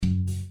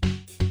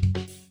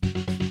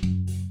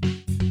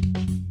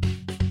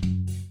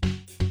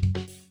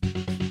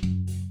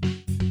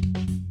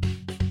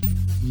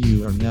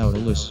You are now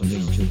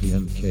listening to the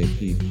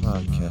MKP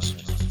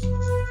podcast.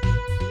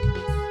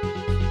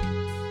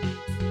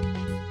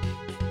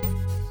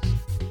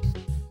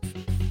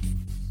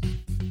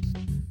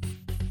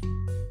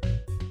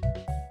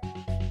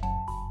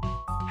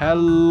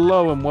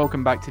 Hello and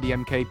welcome back to the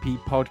MKP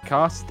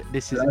podcast.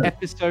 This is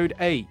episode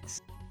 8.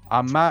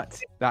 I'm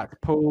Matt, that's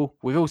Paul.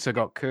 We've also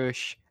got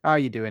Kush. How are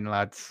you doing,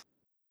 lads?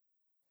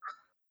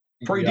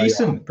 Pretty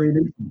decent.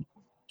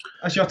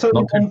 Actually, I'll tell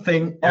you one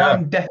thing.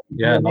 I'm deaf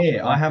in one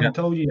ear. I haven't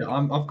told you.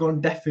 I've gone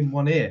deaf in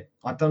one ear.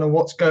 I don't know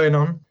what's going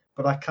on,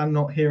 but I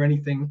cannot hear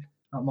anything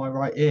at my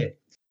right ear.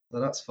 So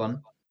that's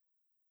fun.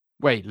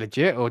 Wait,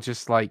 legit or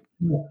just like...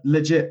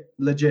 Legit.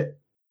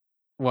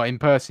 What, in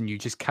person you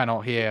just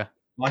cannot hear?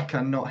 I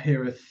cannot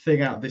hear a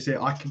thing out of this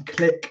ear. I can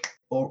click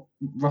or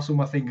rustle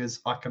my fingers.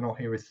 I cannot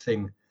hear a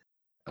thing.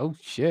 Oh,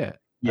 shit.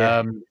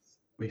 Yeah,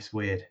 it's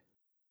weird.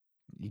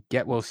 You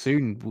get well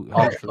soon,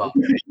 hopefully.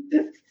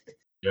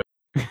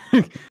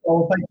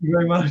 Oh, thank you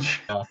very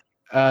much.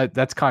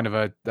 That's kind of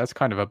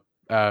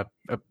a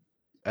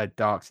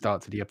dark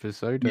start to the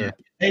episode. Yeah,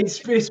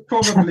 it's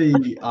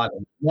probably I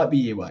don't know, might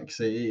be earwax.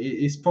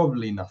 It's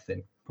probably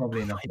nothing.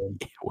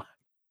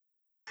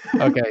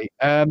 Okay.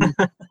 All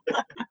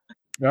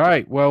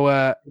right.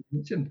 Well,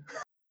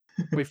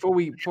 before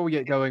we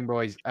get going,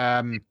 boys,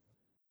 I'm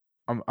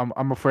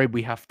afraid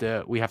we have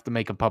to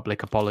make a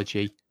public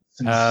apology.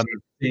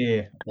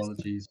 Sincere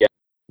apologies.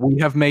 We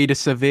have made a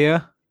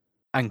severe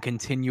and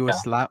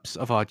continuous lapse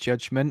of our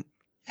judgment.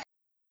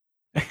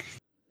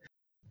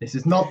 This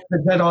is not the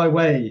Jedi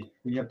way.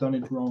 We have done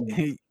it wrong.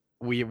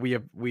 We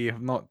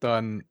have not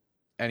done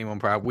anyone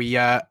proud. We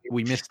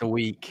missed a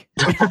week.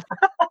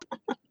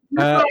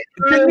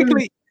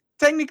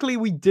 Technically,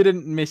 we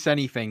didn't miss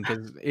anything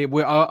because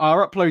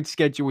our upload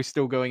schedule was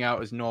still going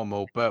out as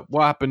normal. But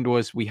what happened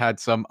was we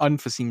had some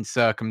unforeseen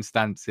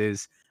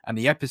circumstances, and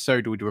the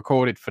episode we'd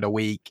recorded for the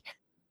week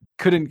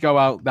couldn't go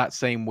out that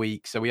same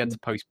week, so we had to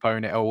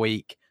postpone it a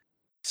week.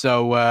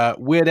 So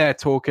we're there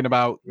talking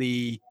about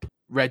the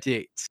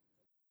Reddit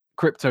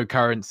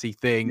cryptocurrency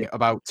thing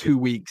about 2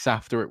 weeks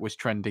after it was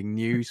trending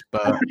news,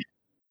 but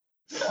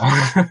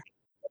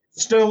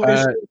still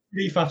it's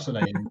pretty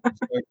fascinating.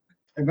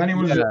 If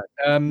anyone it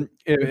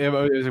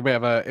was a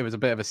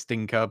bit of a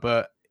stinker,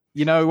 but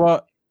you know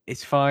what?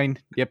 It's fine.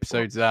 The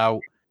episode's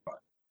out.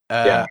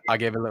 I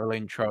gave a little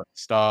intro at the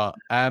start.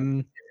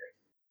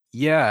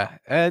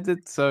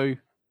 So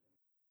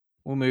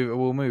we'll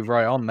move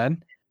right on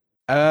then.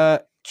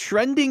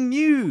 Trending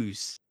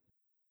news.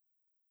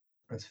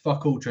 It's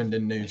fuck all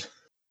trending news.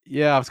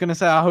 Yeah, I was gonna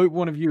say I hope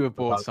one of you have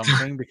bought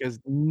something because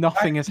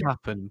nothing has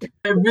happened.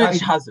 It really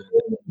hasn't.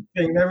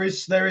 There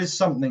is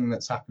something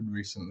that's happened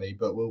recently,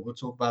 but we'll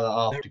talk about that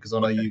after because I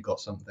know you got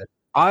something.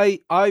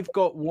 I've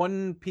got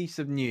one piece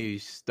of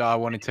news that I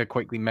wanted to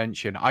quickly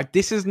mention.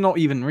 This is not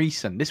even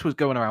recent. This was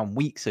going around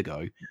weeks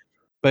ago,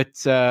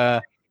 but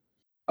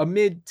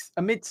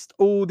amidst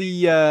all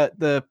the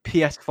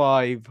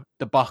PS5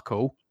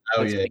 debacle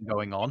that's been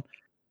going on,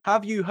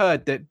 have you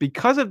heard that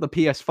because of the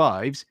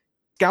PS5s,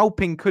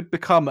 scalping could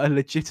become a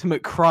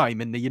legitimate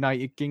crime in the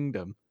United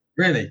Kingdom?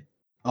 Really?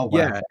 Oh,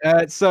 wow.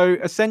 Yeah. So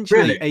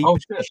essentially, Really?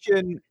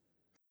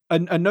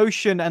 a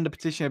notion and a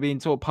petition are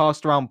being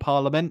passed around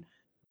Parliament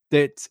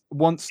that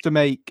wants to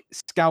make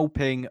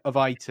scalping of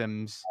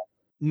items,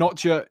 not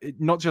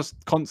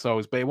just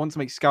consoles, but it wants to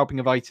make scalping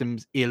of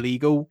items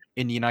illegal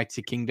in the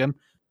United Kingdom,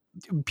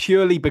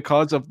 purely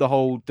because of the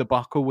whole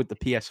debacle with the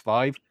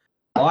PS5.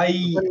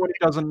 Anyone who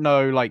doesn't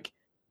know, like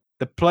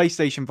the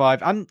PlayStation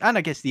 5 and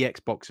I guess the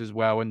Xbox as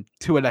well, and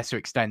to a lesser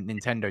extent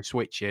Nintendo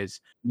Switches.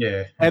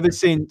 Yeah. Ever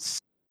since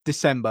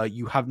December,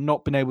 you have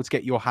not been able to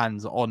get your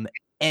hands on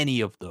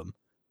any of them.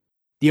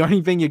 The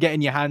only thing you're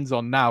getting your hands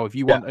on now, if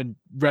you want a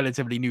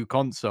relatively new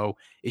console,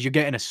 is you're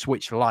getting a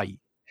Switch Lite.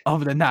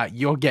 Other than that,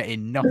 you're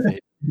getting nothing.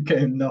 You're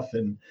getting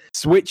nothing.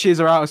 Switches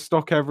are out of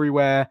stock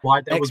everywhere.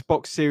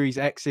 Xbox Series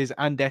X's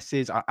and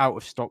S's are out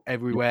of stock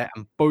everywhere,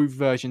 and both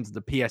versions of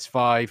the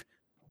PS5.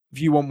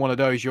 If you want one of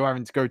those, you're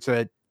having to go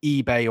to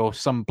eBay or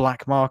some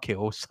black market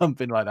or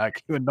something like that.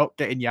 You're not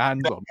getting your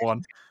hands on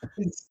one.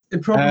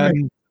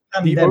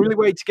 The only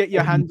way to get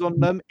your hands on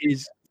them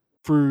is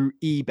through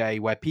eBay,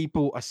 where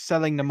people are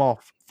selling them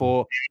off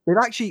for... They've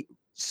actually,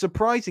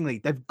 surprisingly,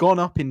 they've gone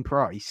up in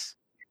price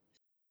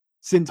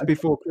since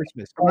before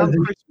Christmas. Around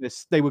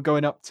Christmas, they were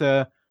going up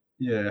to,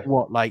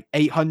 like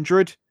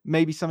 800,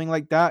 maybe something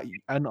like that,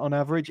 and on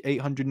average,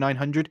 800,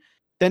 900.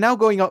 They're now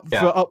going up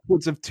for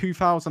upwards of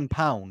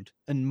 £2,000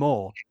 and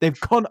more. They've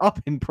gone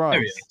up in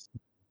price.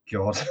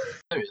 God.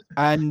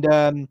 And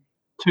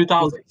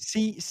 2000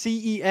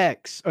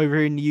 CEX over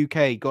here in the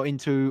UK got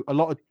into a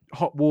lot of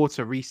hot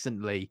water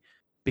recently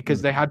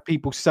because they had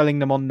people selling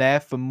them on there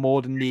for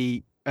more than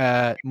the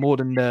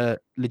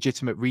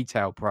legitimate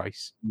retail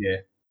price. Yeah.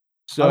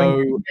 So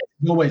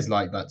it's always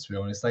like that, to be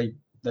honest.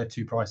 They're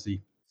too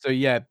pricey.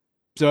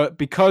 So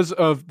because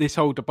of this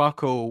whole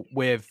debacle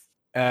with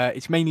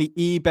it's mainly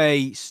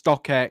eBay,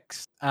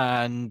 StockX,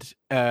 and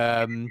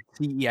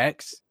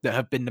CEX that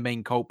have been the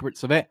main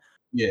culprits of it.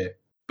 Yeah.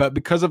 But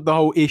because of the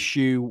whole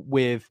issue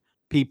with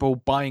people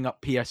buying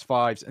up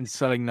PS5s and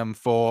selling them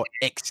for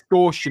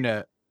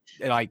extortionate,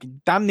 like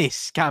damn near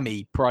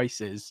scammy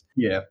prices,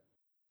 Yeah.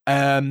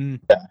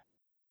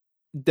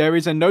 there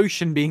is a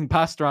notion being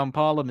passed around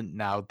Parliament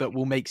now that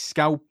will make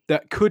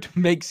could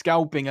make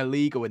scalping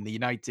illegal in the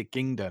United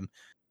Kingdom.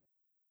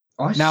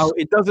 Now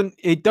it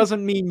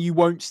doesn't mean you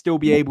won't still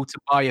be able to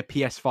buy a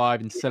PS5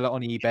 and sell it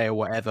on eBay or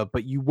whatever,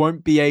 but you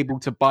won't be able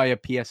to buy a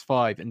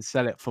PS5 and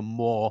sell it for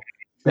more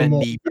than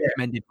the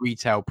recommended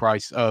retail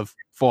price of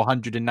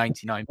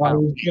 £499. I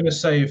was going to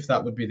say if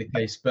that would be the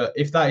case, but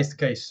if that is the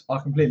case, I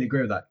completely agree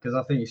with that because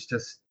I think it's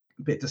just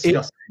a bit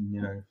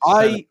disgusting.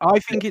 I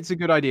think it's a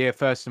good idea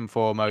first and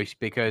foremost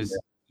because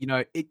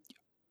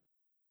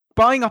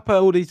buying up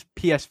all these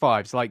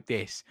PS5s like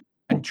this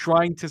and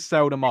trying to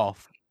sell them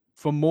off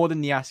for more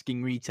than the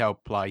asking retail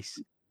price.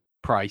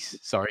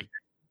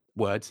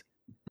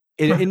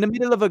 In the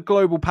middle of a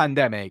global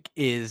pandemic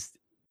is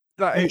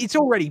it's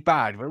already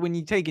bad. But when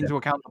you take into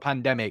account the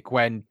pandemic,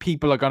 when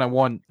people are going to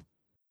want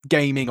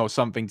gaming or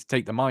something to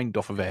take the mind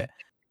off of it,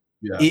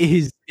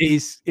 it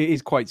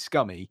is quite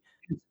scummy.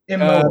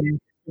 Immoral,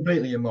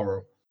 completely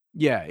immoral.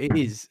 Yeah, it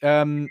is.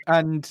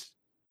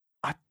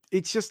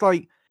 It's just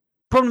like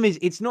problem is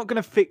it's not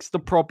going to fix the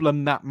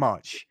problem that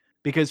much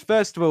because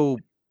first of all,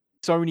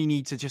 Sony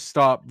need to just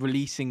start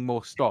releasing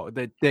more stock.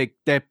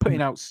 They're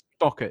putting out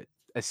stock at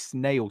a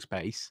snail's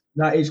pace.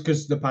 That is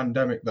because of the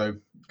pandemic, though.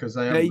 Because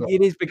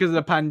it is because of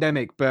the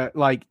pandemic, but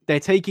like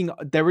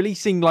they're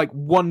releasing like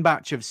one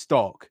batch of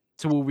stock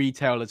to all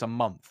retailers a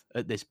month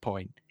at this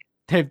point.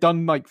 They've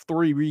done like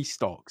 3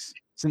 restocks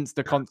since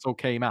the console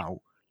came out.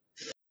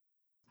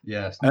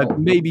 Yes,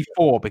 maybe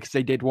 4 because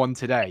they did one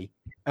today,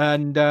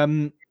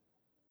 and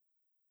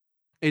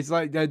it's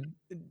like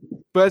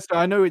first,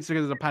 I know it's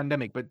because of the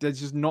pandemic, but there's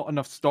just not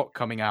enough stock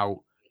coming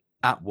out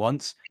at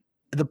once.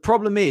 The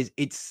problem is,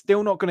 it's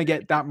still not going to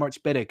get that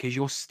much better because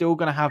you're still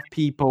going to have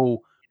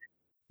people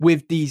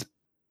with these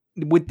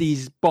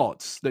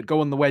bots that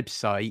go on the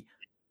website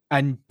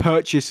and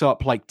purchase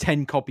up like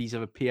 10 copies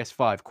of a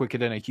PS5 quicker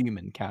than a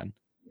human can.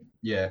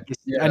 Yeah.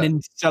 And then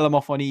sell them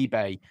off on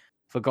eBay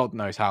for God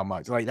knows how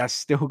much. Like that's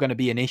still going to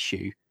be an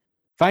issue.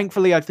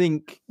 Thankfully, I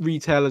think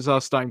retailers are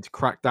starting to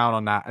crack down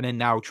on that and are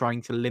now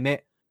trying to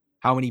limit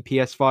how many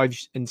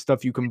PS5s and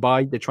stuff you can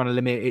buy. They're trying to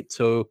limit it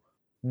to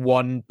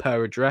 1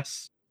 per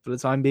address for the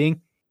time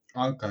being.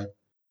 Okay.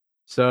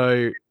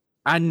 So,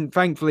 and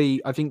thankfully,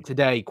 I think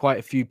today quite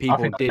a few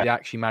people did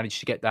actually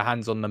manage to get their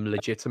hands on them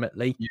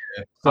legitimately.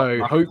 Yeah.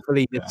 So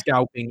hopefully the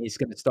scalping is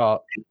going to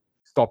start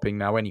stopping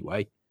now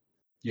anyway.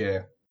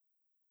 Yeah.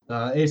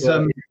 It's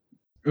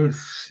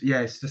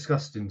it's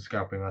disgusting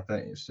scalping. I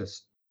think it's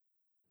just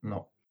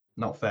not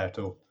fair at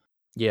all.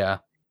 Yeah.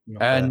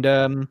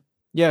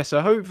 So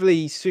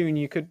hopefully soon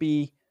you could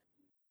be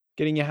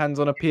getting your hands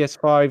on a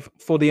PS5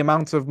 for the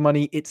amount of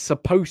money it's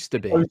supposed to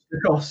be. Supposed to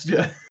cost,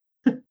 yeah.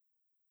 It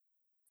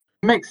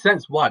makes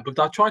sense why, because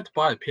I tried to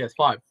buy a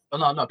PS5. No,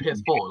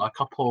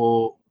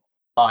 PS4.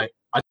 Like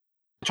I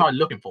tried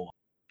looking for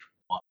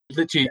one.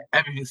 Literally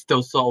everything's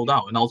still sold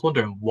out, and I was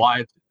wondering why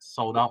it's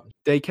sold out.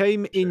 They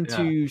came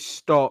into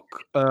stock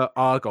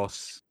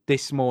Argos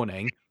this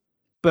morning,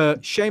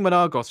 but shame on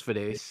Argos for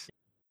this.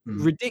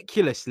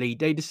 Ridiculously,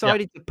 they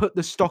decided to put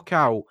the stock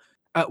out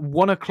at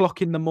 1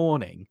 o'clock in the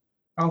morning.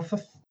 Oh,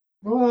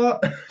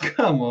 what?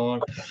 Come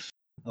on.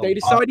 They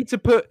decided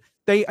to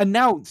they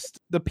announced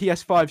the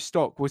PS5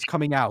 stock was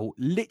coming out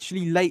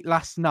literally late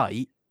last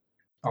night.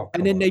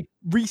 And then they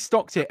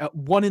restocked it at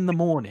 1 in the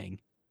morning.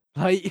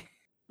 Like,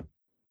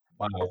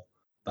 wow,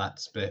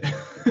 that's a bit.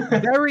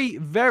 very,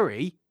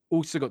 very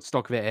also got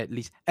stock of it at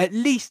least. At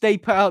least they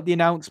put out the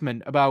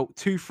announcement about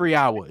 2-3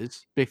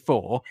 hours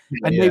before,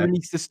 and they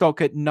released the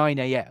stock at 9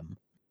 a.m.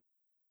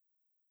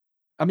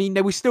 I mean,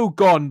 they were still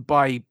gone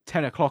by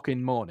 10 o'clock in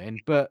the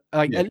morning, but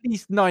at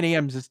least 9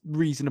 a.m. is a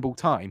reasonable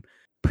time.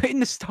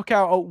 Putting the stock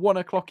out at 1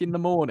 o'clock in the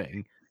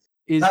morning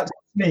is... That's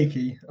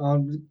sneaky.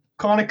 Kind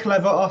of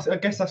clever. I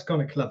guess that's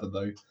kind of clever,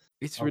 though.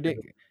 It's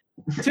ridiculous.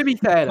 To be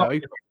fair, though,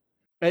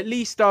 at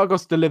least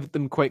Argos delivered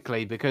them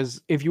quickly,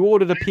 because if you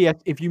ordered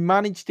if you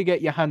managed to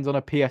get your hands on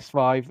a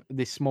PS5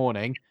 this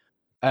morning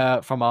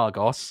from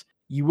Argos,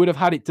 you would have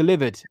had it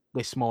delivered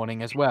this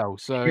morning as well.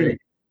 So... Really?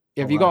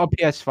 If you got a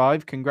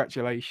PS5,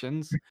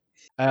 congratulations.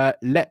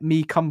 Let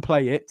me come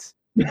play it.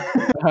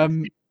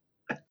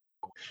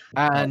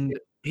 And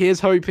here's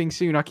hoping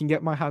soon I can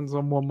get my hands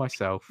on one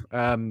myself,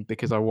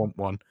 because I want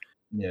one.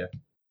 Yeah.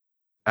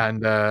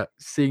 And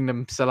seeing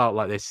them sell out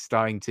like this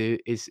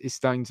is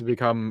starting to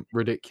become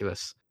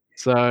ridiculous.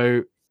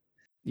 So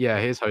yeah,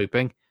 here's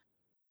hoping.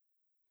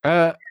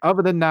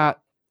 Other than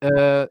that,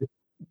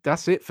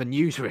 that's it for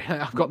news. Really.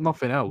 I've got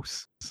nothing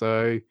else.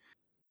 So.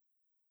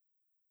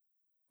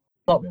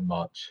 Not been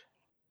much.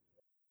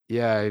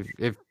 Yeah,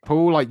 if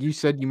Paul, like you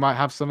said, you might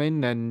have something,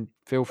 then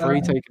feel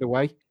free, take it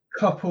away.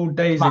 Couple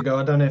days ago,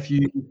 I don't know if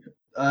you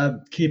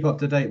keep up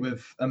to date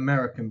with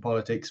American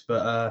politics,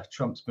 but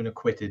Trump's been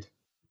acquitted.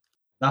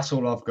 That's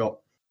all I've got.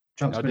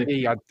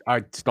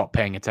 I stopped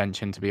paying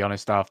attention, to be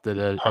honest, after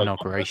the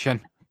inauguration.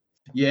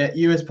 Yeah,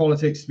 US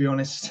politics, to be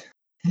honest.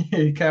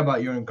 You care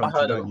about your own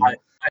country, don't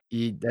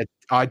you?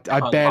 I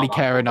barely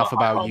care enough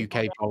about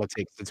UK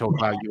politics to talk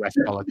about US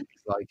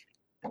politics. Like,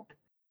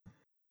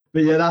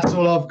 but yeah, that's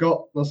all I've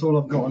got. That's all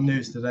I've got on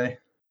news today.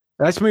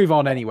 let's move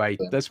on anyway.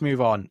 Let's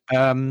move on.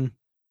 Shall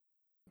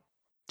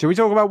we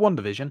talk about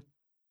WandaVision?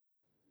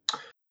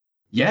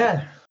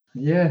 Yeah.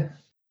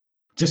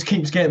 Just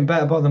keeps getting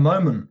better by the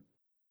moment.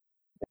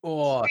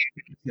 Oh,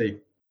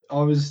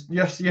 I was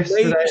yesterday.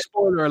 major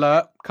spoiler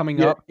alert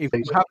coming up. If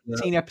you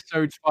haven't seen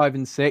episodes 5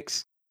 and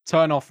 6,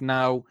 turn off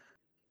now.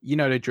 You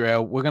know the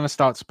drill. We're going to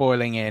start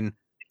spoiling in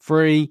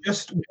 3,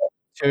 Just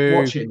 2.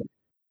 watch it.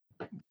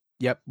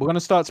 Yep, we're going to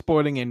start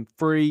spoiling in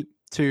 3,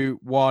 2,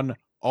 1.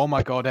 Oh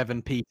my God,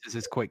 Evan Peters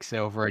is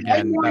Quicksilver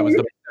again. That was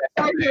the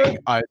best thing.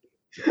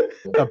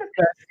 The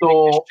best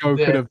show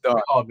could have done.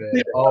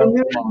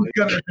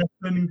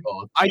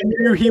 I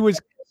knew he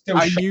was going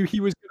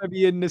to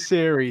be in the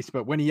series,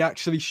 but when he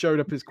actually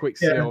showed up as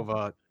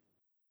Quicksilver,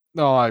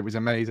 oh, it was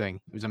amazing.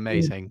 It was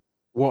amazing.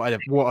 What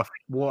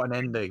an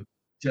ending!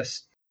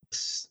 Just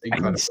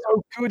incredible. He's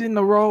so good in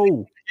the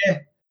role. Yeah,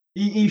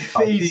 he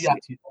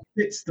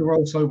fits the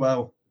role so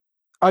well.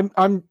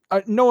 I'm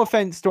no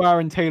offense to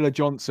Aaron Taylor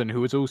Johnson,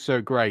 who was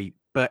also great,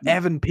 but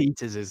Evan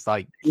Peters is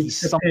like he's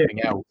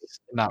something else.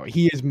 No,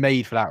 he is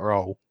made for that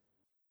role.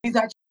 He's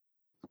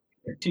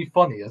actually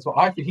funny as well.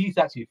 I think he's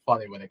actually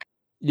funny when it.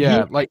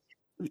 Yeah, like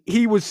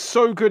he was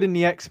so good in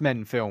the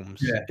X-Men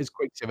films as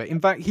Quicksilver.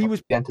 In fact, he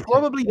was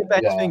probably the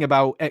best thing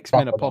about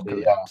X-Men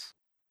Apocalypse. Yeah.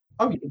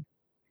 Oh, yeah.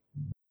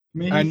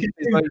 I mean, he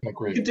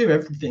can do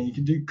everything. He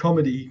can do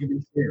comedy. He can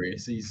be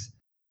serious.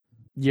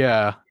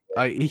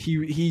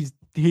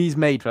 He's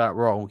made for that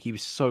role. He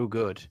was so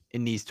good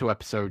in these 2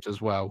 episodes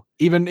as well.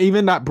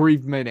 Even that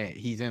brief minute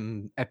he's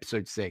in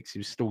episode 6, he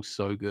was still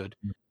so good.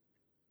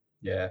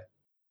 Yeah.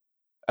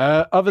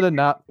 Other than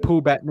that,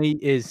 Paul Bettany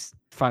is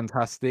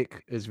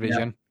fantastic as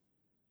Vision.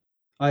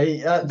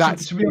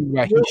 That's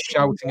where he's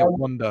shouting at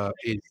Wanda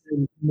is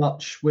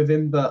much with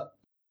him, but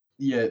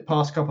yeah,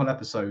 past couple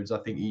episodes, I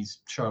think he's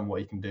shown what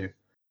he can do.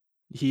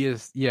 He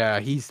is,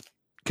 he's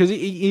because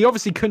he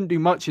obviously couldn't do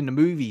much in the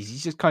movies.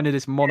 He's just kind of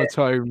this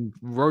monotone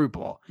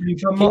robot.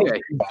 He's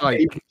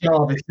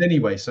Jarvis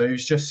anyway, so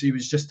he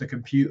was just a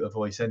computer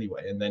voice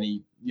anyway, and then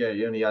he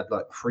only had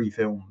like 3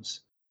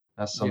 films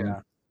as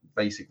some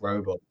basic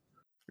robot.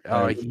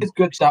 It's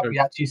good that we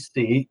actually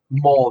see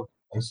more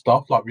and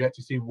stuff. Like we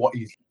actually see what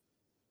he's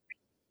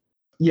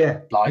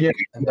like,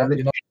 and then,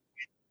 you know.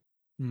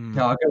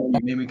 No, I get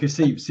what you mean. We can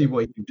see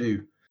what he can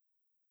do.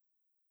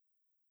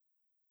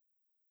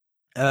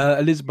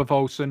 Elizabeth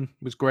Olsen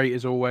was great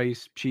as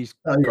always. She's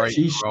great.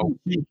 She's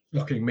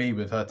shocking me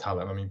with her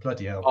talent. I mean,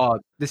 bloody hell. Oh,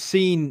 the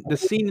scene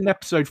in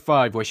episode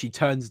 5 where she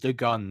turns the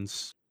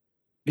guns.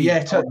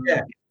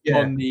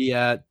 On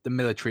the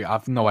military. I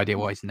have no idea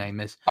what his name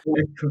is.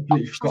 I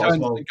completely forgot as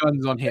well. The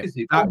guns on him.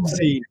 That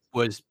scene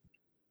was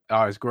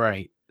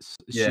great.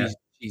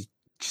 She's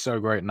so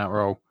great in that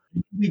role.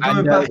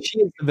 And she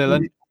is the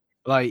villain.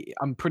 Like,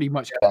 I'm pretty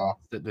much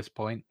at this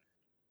point.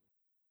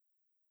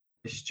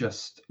 It's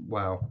just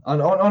wow.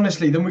 And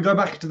honestly, then we go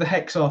back to the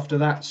Hex after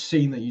that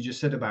scene that you just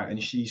said about, and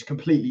she's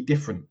completely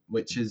different,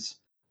 which is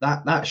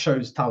that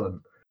shows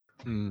talent.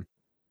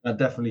 That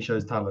definitely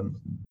shows talent.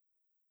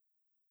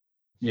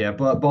 Yeah,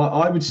 but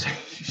I would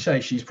say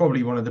she's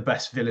probably one of the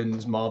best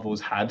villains Marvel's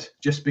had,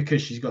 just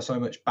because she's got so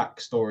much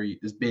backstory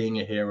as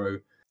being a hero.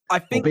 I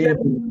think there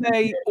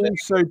may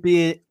also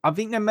be. I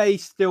think there may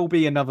still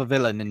be another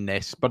villain in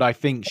this, but I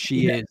think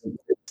she is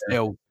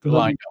still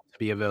lined up to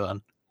be a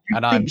villain,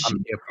 and I'm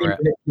here for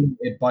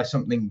it. By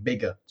something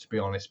bigger, to be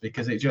honest,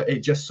 because it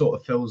just sort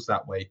of feels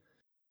that way.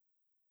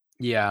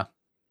 Yeah.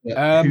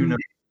 Who knows?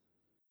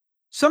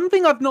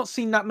 Something I've not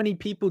seen that many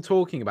people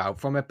talking about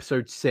from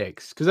episode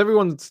 6, because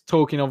everyone's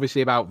talking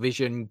obviously about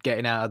Vision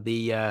getting out of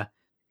the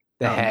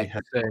Hex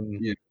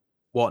and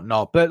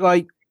whatnot, but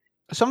like.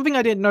 Something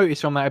I didn't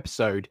notice on that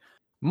episode,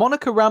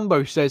 Monica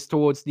Rambeau says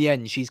towards the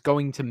end she's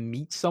going to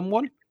meet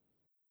someone.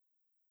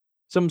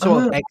 Some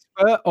sort of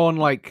expert on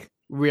like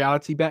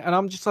reality bet. And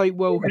I'm just like,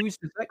 well, who's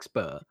this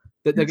expert?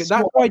 That's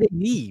why they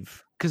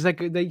leave. Because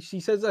she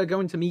says they're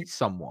going to meet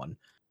someone,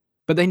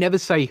 but they never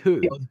say who.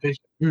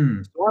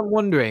 So I'm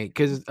wondering,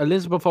 because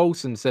Elizabeth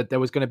Olsen said there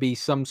was going to be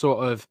some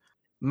sort of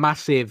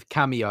massive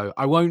cameo.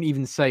 I won't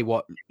even say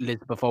what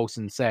Elizabeth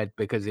Olsen said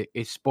because it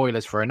is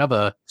spoilers for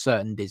another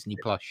certain Disney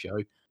Plus show.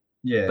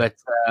 Yeah, but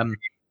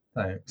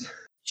thanks.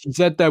 She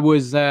said there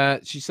was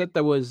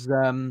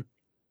going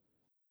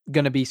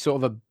to be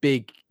sort of a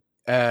big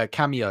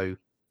cameo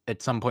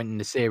at some point in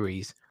the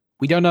series.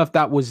 We don't know if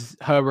that was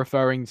her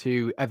referring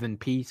to Evan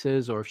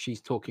Peters or if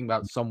she's talking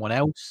about someone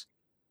else.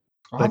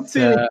 I'll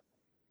tell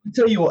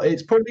you what,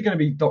 it's probably going to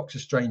be Doctor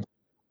Strange.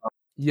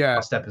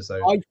 Last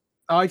episode.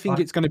 I think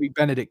it's going to be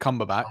Benedict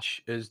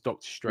Cumberbatch as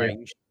Doctor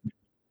Strange.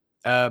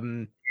 Yeah.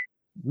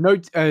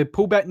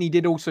 Paul Bettany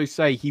did also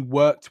say he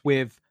worked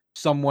with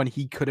someone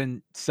he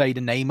couldn't say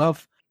the name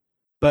of,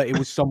 but it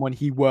was someone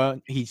he's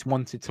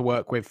wanted to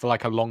work with for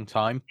like a long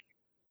time.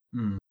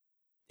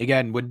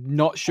 Again, we're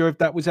not sure if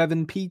that was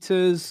Evan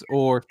Peters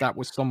or if that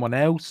was someone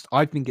else.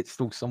 I think it's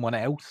still someone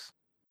else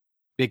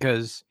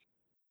because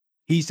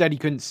he said he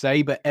couldn't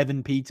say, but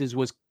Evan Peters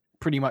was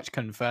pretty much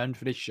confirmed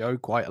for this show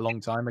quite a long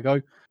time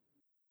ago.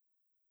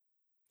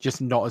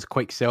 Just not as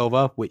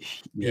Quicksilver,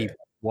 which he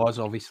was,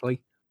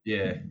 obviously.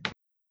 Yeah.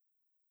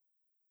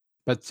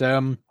 But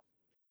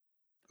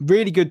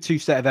really good 2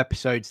 set of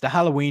episodes. The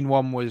Halloween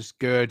one was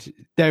good.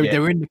 They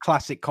were in the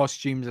classic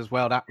costumes as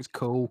well. That was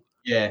cool.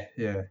 Yeah.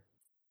 There's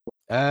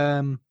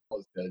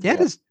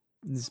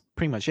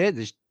pretty much it.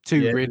 There's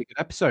 2 really good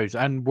episodes,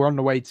 and we're on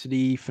the way to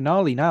the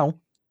finale now.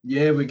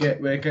 Yeah, we're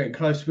getting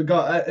close. We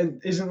got.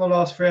 Isn't the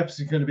last 3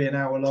 episodes going to be an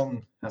hour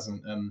long?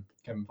 Hasn't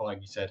Kevin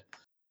Feige said?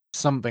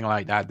 Something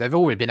like that. They've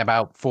always been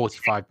about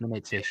 45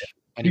 minutes ish.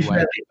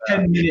 Anyway,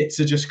 10 minutes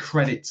are just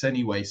credits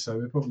anyway, so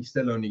we're probably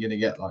still only going to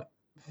get like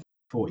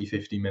 40,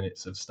 50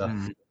 minutes of stuff.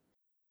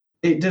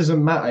 It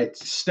doesn't matter.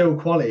 It's still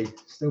quality.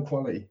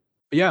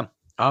 But yeah,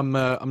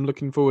 I'm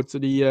looking forward to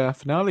the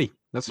finale.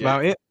 That's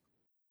about it.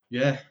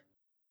 Yeah.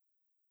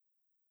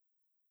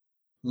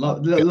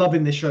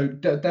 Loving this show.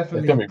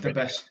 Definitely the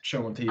best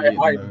show on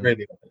TV. I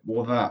really love it.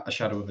 Without a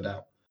shadow of a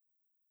doubt.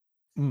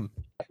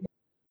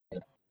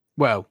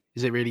 Well,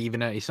 is it really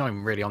even? It's not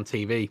even really on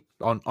TV,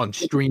 on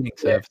streaming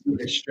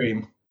services.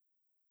 Stream.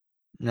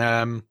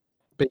 But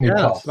yeah,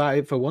 that's about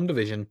it for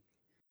WandaVision.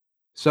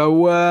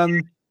 So,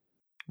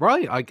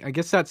 right, I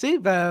guess that's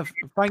it.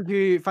 Thank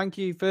you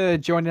for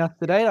joining us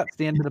today. That's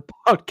the end of the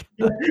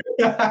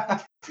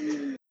podcast.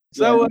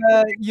 So,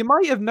 you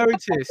might have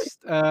noticed,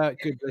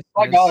 good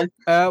listeners,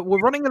 we're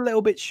running a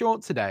little bit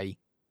short today.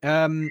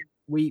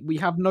 We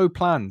have no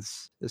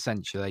plans,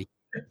 essentially.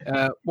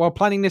 While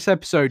planning this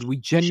episode, we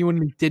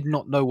genuinely did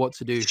not know what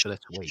to do for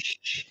this week.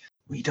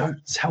 We don't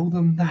tell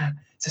them that.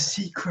 It's a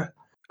secret.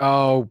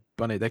 Oh,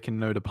 Bunny, they can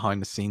know the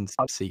behind-the-scenes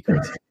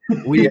secrets.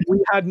 we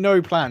had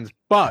no plans,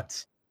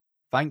 but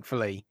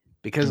thankfully,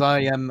 because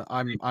I'm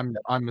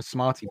a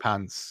smarty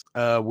pants,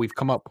 we've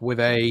come up with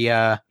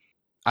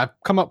I've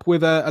come up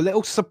with a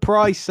little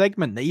surprise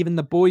segment that even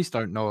the boys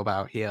don't know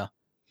about here.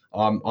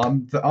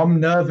 I'm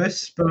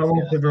nervous, but I'm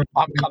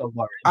kind of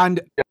worried.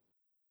 And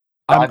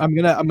I'm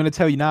gonna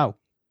tell you now,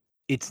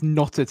 it's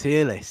not a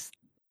tier list.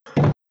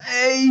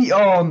 Hey,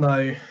 oh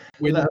no.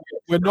 We're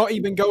not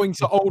even going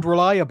to Old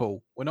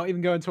Reliable.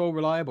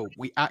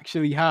 We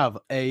actually have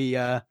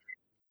a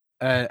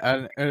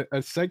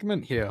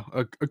segment here,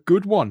 a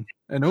good one,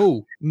 and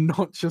all,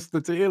 not just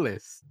the tier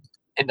list.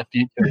 In the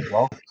future as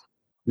well.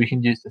 We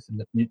can use this in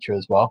the future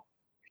as well.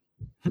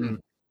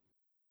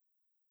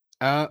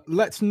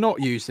 Let's not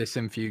use this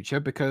in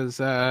future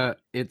because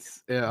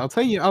it's. I'll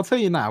tell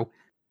you now.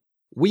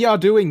 We are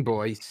doing,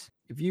 boys.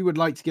 If you would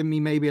like to give me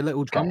maybe a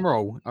little drum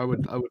roll, I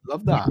would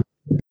love that.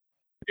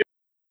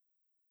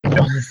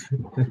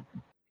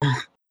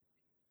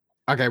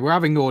 Okay, we're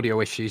having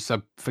audio issues,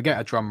 so forget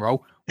a drum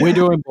roll. We're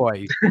doing,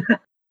 boys.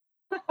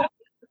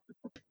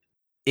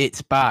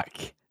 It's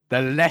back. The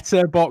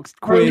letterboxed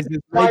quiz is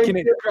making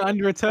its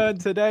grand return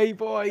today,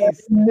 boys. I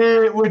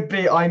knew it would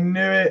be. I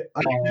knew it.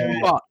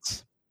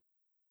 But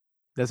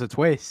there's a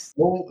twist.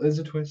 Oh, there's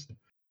a twist.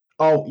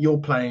 Oh, you're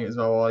playing it as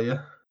well, are you?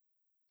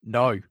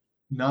 No,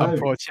 No.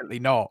 Unfortunately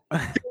not.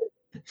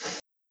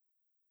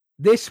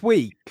 This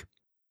week,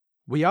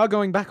 we are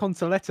going back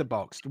onto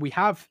Letterboxd. We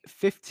have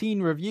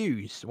 15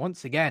 reviews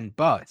once again,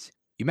 but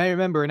you may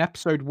remember in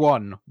episode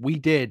 1, we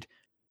did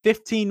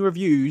 15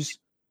 reviews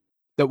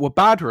that were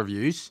bad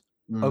reviews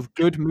of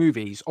good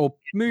movies or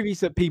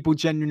movies that people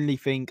genuinely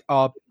think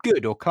are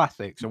good or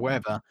classics or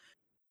whatever.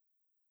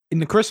 In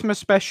the Christmas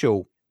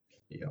special,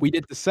 we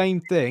did the same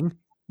thing,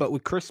 but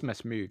with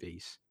Christmas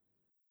movies.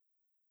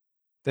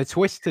 The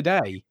twist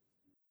today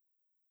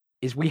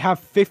is we have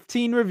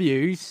 15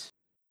 reviews.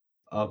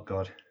 Oh,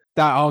 God.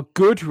 That are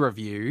good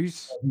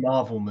reviews.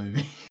 Marvel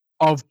movie.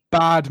 Of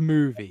bad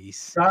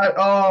movies.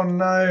 Oh,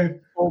 no.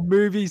 Or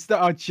movies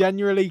that are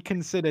generally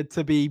considered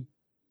to be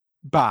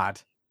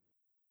bad.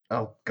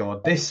 Oh,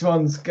 God. This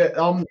one's good.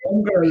 I'm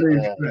going to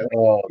lose.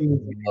 Oh,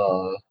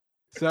 no.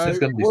 So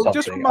we'll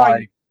just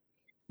remind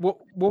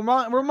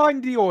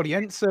the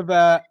audience of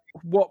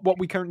what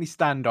we currently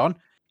stand on.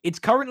 It's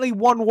currently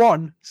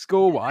 1-1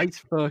 score-wise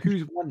for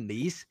who's won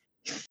these.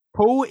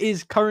 Paul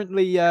is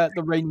currently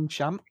the reigning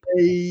champ.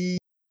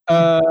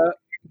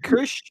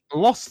 Kush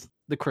lost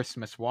the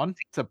Christmas one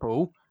to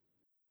Paul.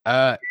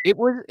 It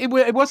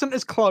wasn't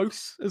as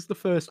close as the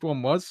first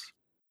one was,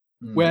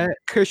 where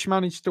Kush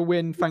managed to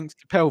win thanks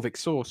to pelvic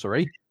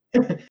sorcery.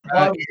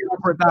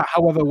 Interpret that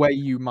however way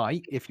you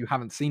might, if you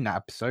haven't seen that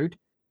episode.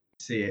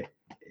 See it.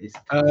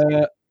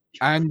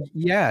 And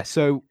yeah,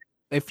 so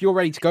if you're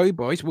ready to go,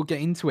 boys, we'll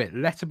get into it.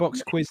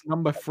 Letterboxd quiz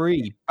number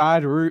 3: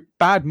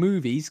 bad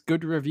movies,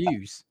 good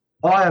reviews.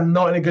 I am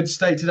not in a good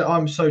state today.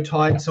 I'm so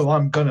tired, so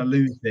I'm gonna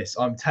lose this.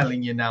 I'm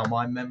telling you now,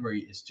 my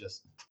memory is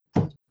just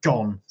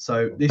gone.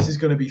 So this is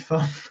gonna be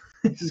fun.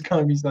 This is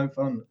gonna be so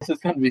fun. This is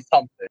gonna be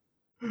something.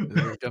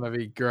 This is gonna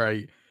be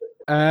great.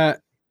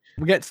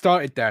 We get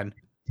started then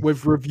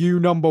with review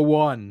number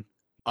 1.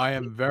 I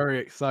am very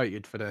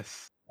excited for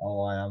this.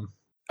 Oh, I am.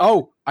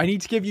 Oh, I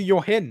need to give you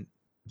your hint.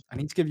 I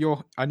need to give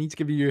you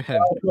your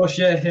hint. Oh gosh,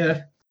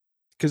 yeah.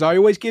 Because I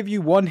always give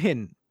you one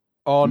hint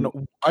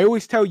on. I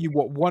always tell you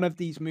what one of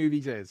these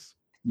movies is.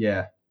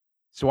 Yeah.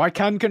 So I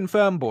can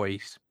confirm,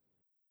 boys.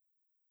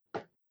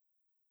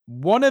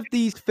 One of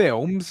these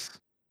films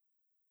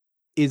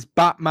is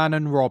Batman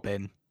and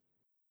Robin.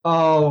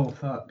 Oh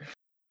fuck.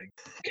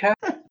 Okay.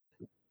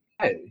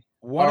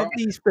 One of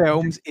these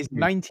films is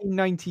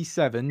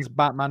 1997's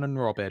Batman and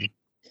Robin.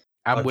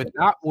 And with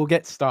that, we'll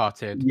get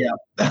started. Yeah.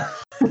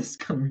 It's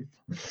coming.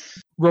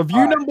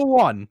 Review number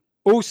one.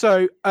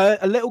 Also,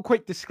 a little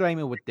quick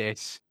disclaimer with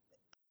this.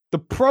 The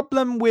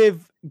problem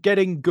with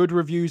getting good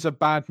reviews of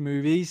bad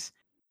movies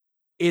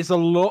is a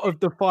lot of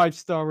the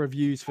 5-star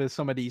reviews for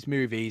some of these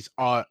movies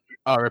are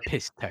a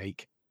piss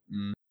take.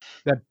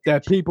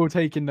 They're people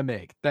taking the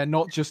mick. They're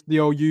not just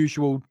the old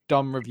usual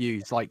dumb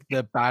reviews, like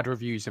the bad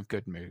reviews of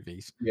good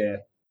movies. Yeah.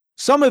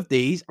 Some of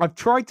these, I've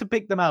tried to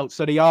pick them out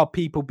so they are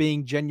people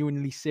being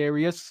genuinely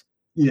serious.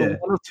 Yeah.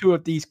 But one or two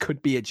of these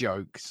could be a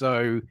joke.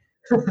 So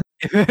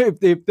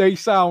if they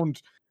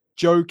sound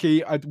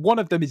jokey, one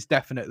of them is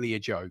definitely a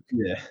joke.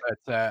 Yeah.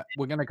 But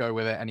we're going to go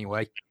with it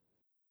anyway.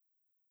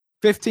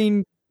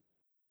 15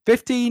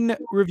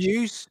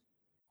 reviews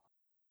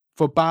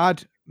for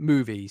bad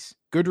movies.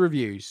 Good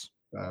reviews.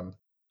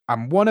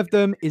 And one of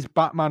them is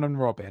Batman and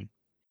Robin.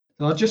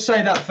 So I'll just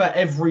say that for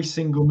every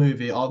single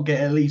movie, I'll get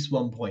at least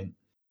 1 point.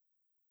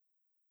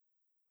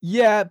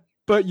 Yeah,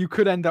 but you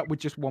could end up with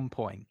just 1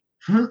 point.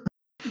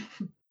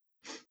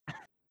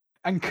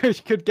 And Kush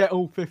could get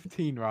all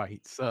 15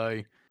 right,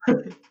 so...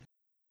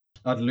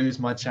 I'd lose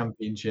my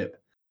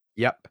championship.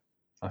 Yep.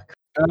 Fuck.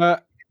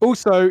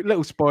 Also,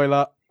 little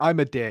spoiler,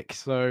 I'm a dick,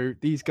 so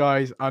these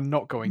guys are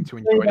not going to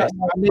enjoy this.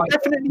 And they're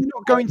definitely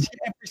not going to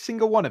every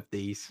single one of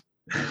these.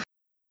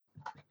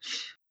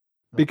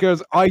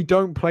 Because I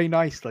don't play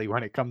nicely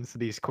when it comes to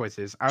these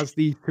quizzes, as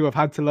these two have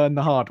had to learn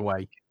the hard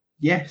way.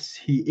 Yes,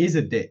 he is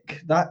a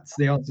dick. That's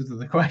the answer to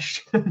the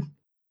question.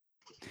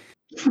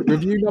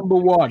 Review number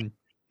one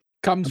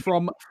comes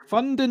from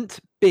Fundant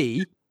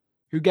B,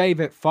 who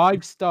gave it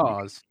 5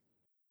 stars.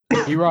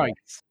 He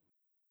writes,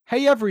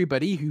 "Hey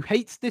everybody who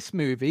hates this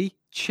movie,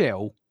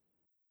 chill."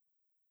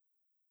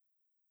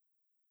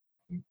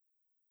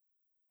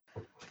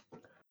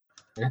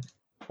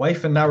 Way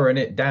for narrowing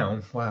it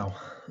down. Wow.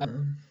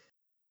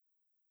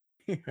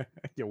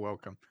 You're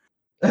welcome.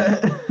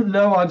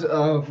 No, I'd.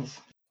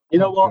 You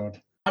know what?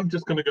 God. I'm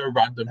just gonna go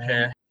random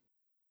here.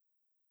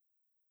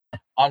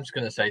 I'm just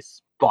gonna say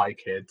Spy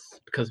Kids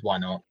because why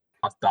not?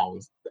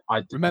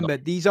 Remember,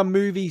 these are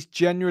movies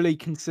generally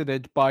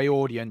considered by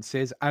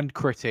audiences and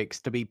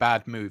critics to be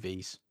bad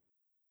movies.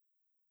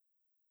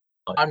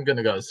 I'm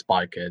gonna go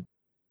Spy Kids.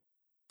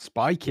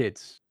 Spy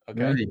Kids.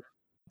 Okay. Really?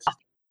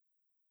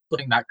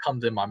 Something that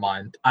comes in my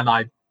mind, and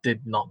I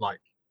did not like.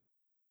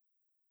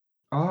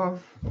 I'm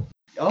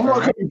not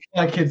going to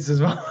Spy Kids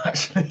as well,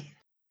 actually.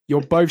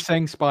 You're both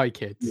saying Spy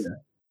Kids. Yeah.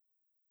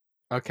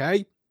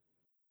 Okay.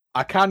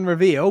 I can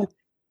reveal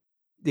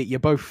that you're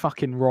both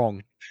fucking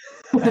wrong.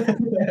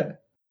 Yeah.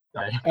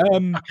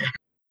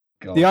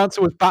 The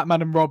answer was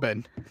Batman and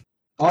Robin.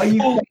 Are you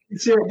fucking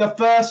serious? The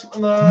first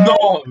one?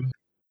 No!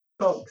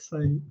 Fuck's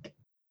sake.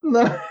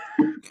 No.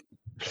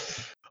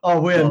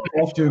 Oh, we're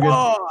off to a good.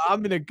 Oh,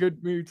 I'm in a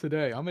good mood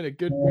today. I'm in a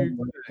good mood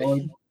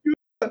today. You're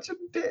such a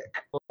dick.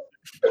 Well,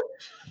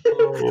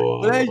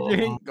 there's your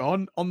hint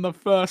gone on the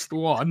first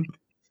one.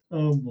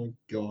 Oh my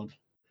god.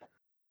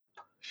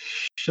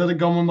 Should have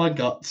gone with my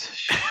gut.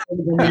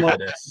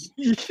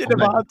 You should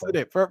have answered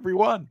it for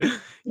everyone.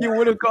 You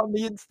would have gotten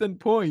the instant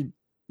point.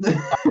 I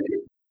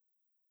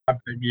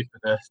blame you for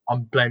this.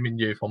 I'm blaming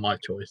you for my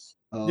choice.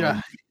 Oh,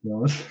 Yeah.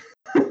 God.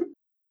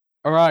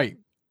 All right.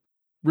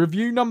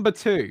 Review number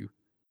 2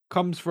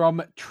 comes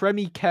from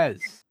Tremi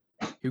Kez,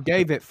 who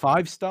gave it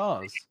 5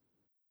 stars.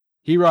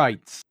 He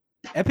writes,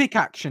 "Epic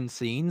action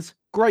scenes,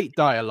 great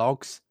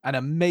dialogues, and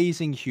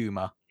amazing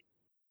humor."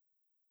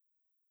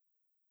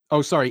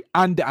 Oh, sorry,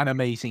 and an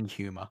amazing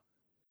humor.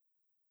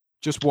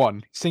 Just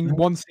one.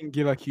 One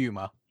singular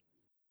humor.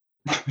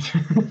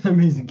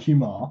 Amazing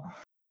humor.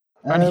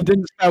 And he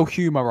didn't spell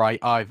humor right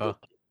either.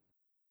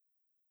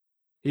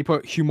 He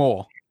put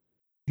humor.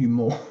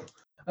 Humor.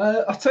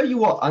 I'll tell you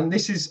what, and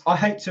this is, I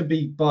hate to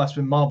be biased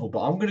with Marvel, but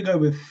I'm going to go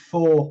with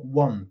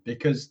 4-1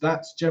 because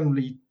that's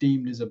generally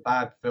deemed as a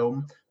bad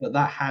film, but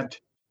that had a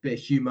bit of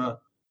humor,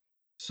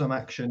 some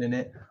action in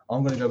it.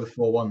 I'm going to go with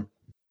 4-1.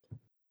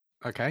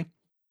 Okay.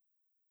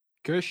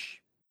 Kush?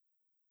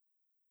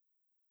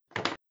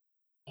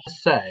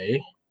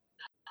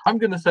 I'm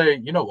going to say,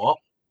 you know what?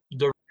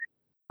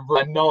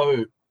 I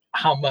know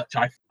how much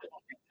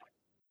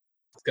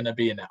it's going to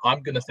be in it.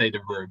 I'm going to say The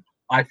Room.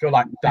 I feel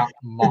like that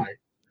might.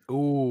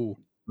 Ooh.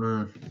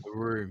 The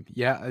Room.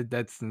 Yeah,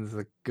 that's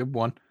a good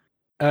one.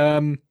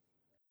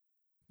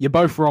 You're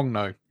both wrong,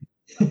 though.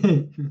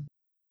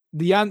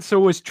 The answer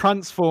was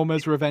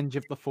Transformers Revenge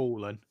of the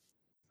Fallen.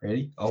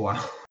 Really? Oh,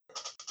 wow.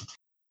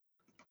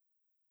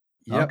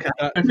 Yep. Okay.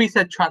 If we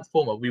said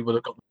Transformer, we would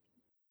have got.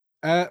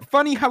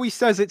 Funny how he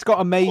says it's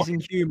got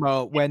amazing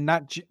humor when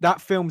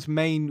that film's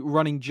main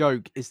running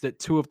joke is that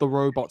 2 of the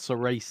robots are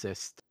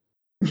racist.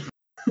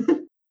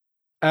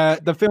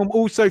 The film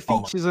also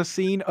features a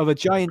scene of a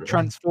giant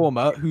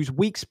transformer whose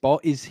weak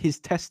spot is his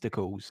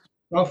testicles.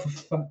 Oh, for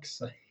fuck's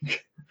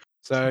sake!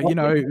 So it's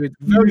a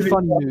very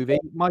funny movie.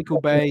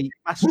 Michael Bay,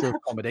 master of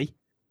comedy.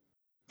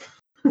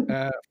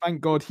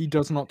 Thank God he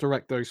does not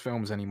direct those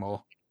films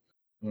anymore.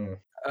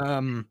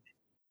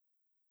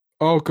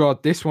 Oh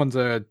God, this one's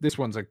a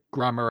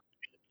grammar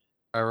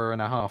error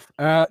and a half.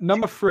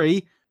 Number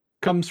 3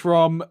 comes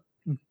from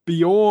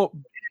Biorno.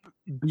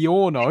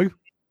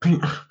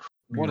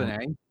 What a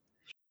name.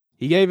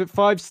 He gave it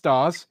 5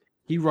 stars.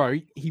 He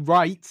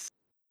writes,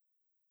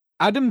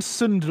 Adam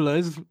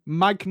Sndlur's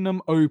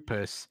magnum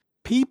opus.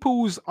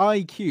 People's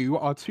IQ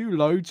are too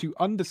low to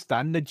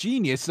understand the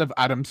genius of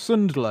Adam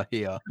Sndlur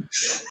here.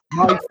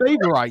 My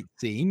favourite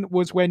scene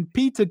was when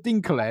Peter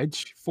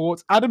Dinklage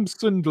fought Adam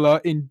Sndlur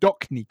in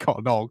Dockney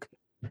Nog.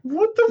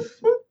 What the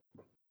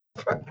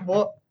fuck?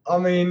 What? I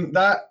mean,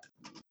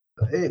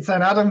 it's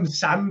an Adam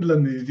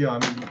Sandler movie. I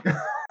mean,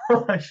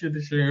 I should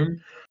assume.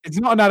 It's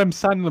not an Adam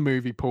Sandler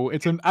movie, Paul.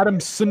 It's an Adam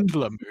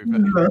Sndlur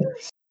movie.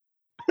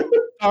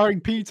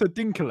 Starring Peter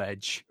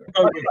Dinklage.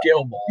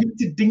 Gilmore.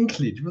 Peter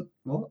Dinklage?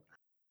 What?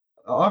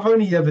 I've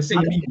only ever seen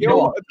Happy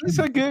Gilmore. It's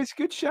a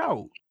good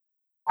shout.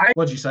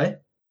 What'd you say?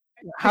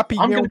 Happy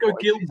I'm Gilmore. going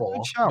to go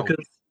Gilmore.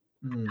 Because...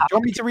 Do you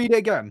want me to read it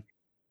again?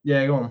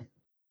 Yeah, go on.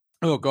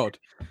 Oh, God.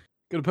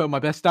 Gonna put on my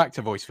best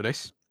actor voice for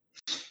this.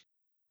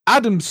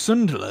 Adam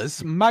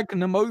Sndlur's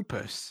magnum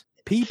opus.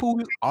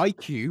 People's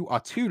IQ are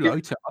too low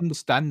to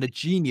understand the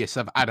genius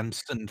of Adam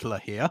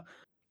Sndlur here.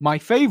 My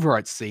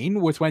favourite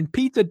scene was when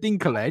Peter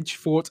Dinklage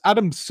fought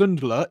Adam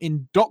Sndlur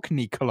in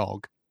Dockney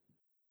Nog.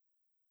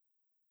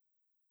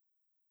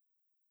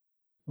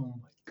 Oh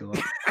my God.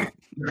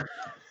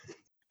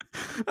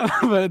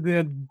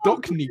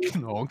 Dockney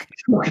Nog.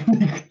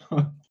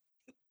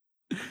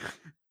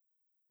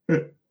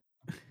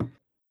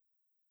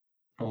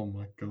 Oh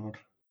my God.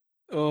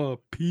 Oh,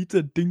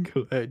 Peter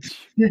Dinklage.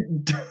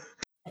 I'm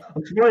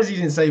surprised he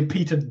didn't say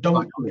Peter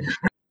Dinklage.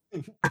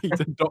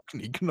 Peter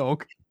Dockney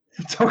Nog.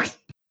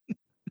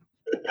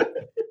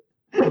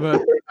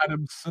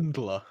 Adam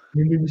Sndlur.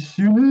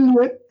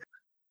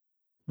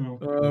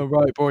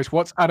 Right, boys.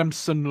 What's Adam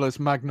Sndlur's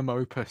magnum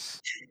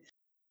opus?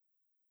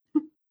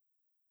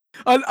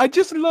 I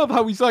just love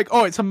how he's like,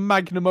 oh, it's a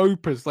magnum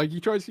opus. Like, he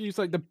tries to use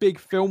like the big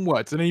film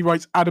words, and then he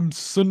writes Adam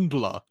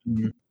Sndlur.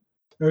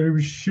 Adam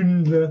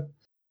Sndlur.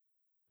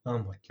 Oh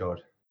my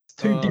God. It's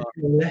 2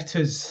 different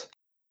letters.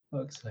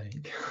 Fuck's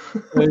sake.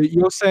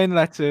 You're saying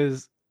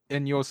letters,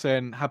 and you're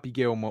saying Happy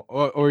Gilmore,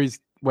 or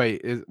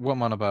what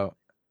am I on about?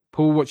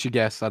 Paul, what's your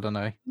guess? I don't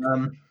know.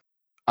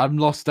 I'm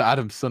lost at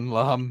Adam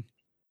Sndlur.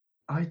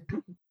 I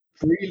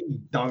really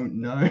don't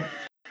know.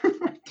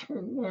 I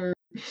don't know.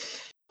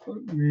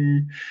 Fuck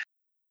me.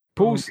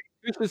 Paul's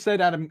just said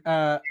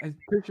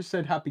Chris just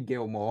said Happy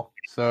Gilmore.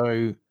 So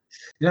you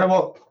know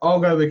what? I'll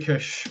go with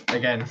Kush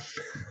again.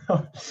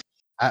 So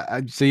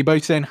you're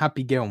both saying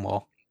Happy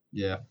Gilmore.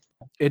 Yeah.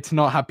 It's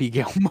not Happy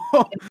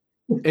Gilmore.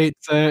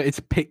 It's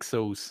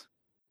Pixels.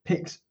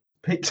 Pix.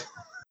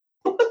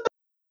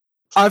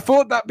 I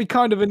thought that'd be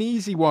kind of an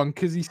easy one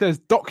because he says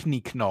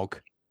Dockney Nog.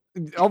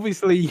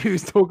 Obviously, he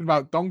was talking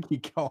about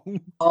Donkey Kong.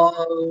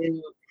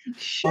 Oh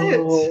shit!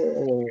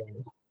 Oh.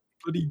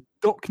 Bloody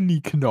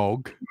Dockney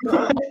Nog.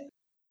 My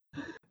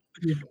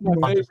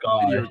favorite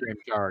video game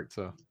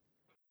character.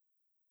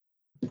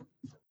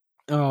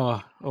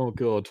 Oh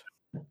God.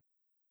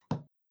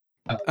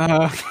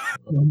 Oh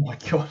my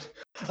God.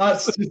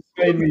 That's just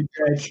made me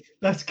dead.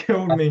 That's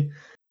killed me.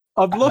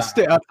 I've lost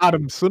it at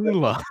Adam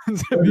Sndlur.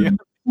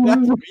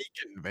 That's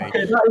weakened me.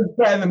 Okay, that is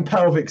better than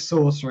pelvic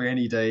sorcery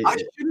any day. I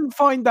shouldn't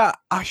find that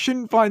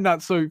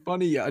so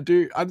funny. I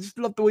just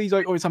love the way he's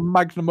like, oh, it's a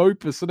magnum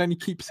opus, and then he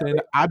keeps saying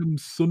Adam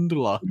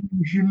Sndlur.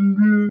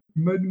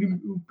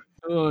 Magnum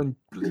opus.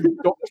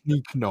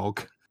 Dockney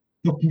Nog.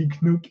 Dockney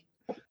Nog.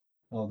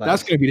 Oh,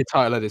 that's going to be the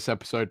title of this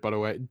episode, by the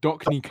way.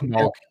 Dockney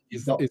Nog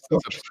is this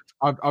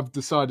episode. I've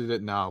decided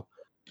it now.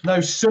 No,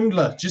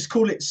 Sndlur. Just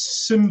call it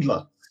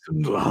Sndlur.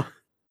 Sndlur.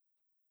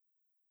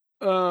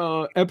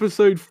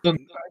 Episode.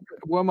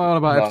 What am I on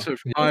about? Episode?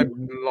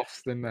 I'm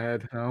lost in the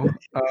head now.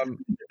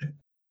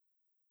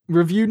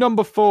 Review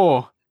number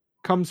 4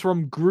 comes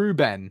from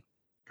Gruben.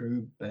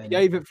 He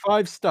gave it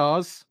 5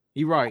 stars.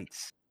 He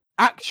writes,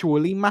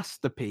 "Actually,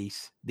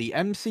 masterpiece. The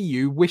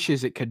MCU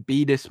wishes it could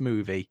be this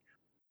movie."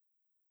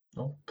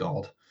 Oh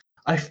God.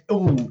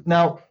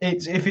 Now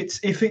if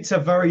it's a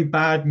very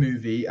bad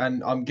movie,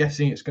 and I'm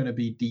guessing it's going to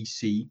be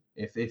DC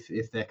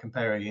if they're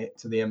comparing it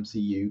to the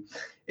MCU.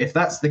 If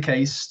that's the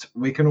case,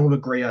 we can all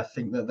agree. I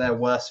think that their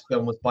worst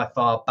film was by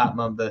far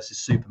Batman versus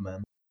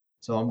Superman.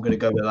 So I'm going to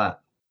go with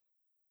that.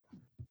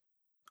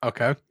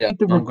 Okay. Yeah,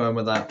 I'm going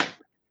with that.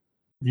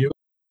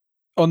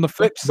 On the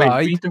flip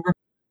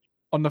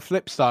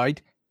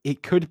side,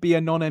 it could be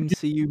a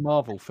non-MCU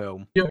Marvel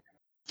film.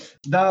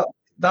 That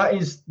That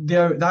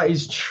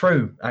is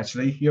true.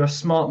 Actually, you're a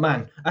smart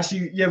man.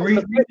 Actually, yeah. On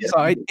the flip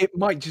side, it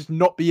might just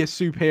not be a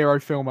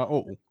superhero film at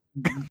all.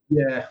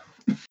 Yeah,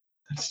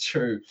 that's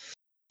true.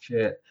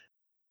 Shit.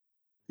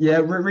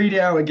 Yeah, read it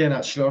out again.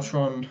 Actually,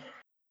 I'll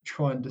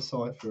try and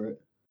decipher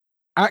it.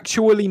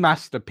 Actually,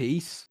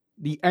 masterpiece.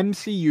 The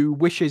MCU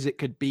wishes it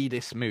could be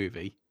this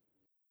movie.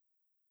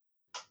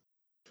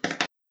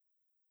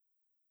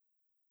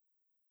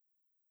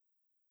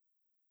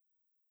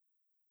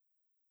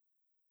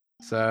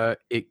 So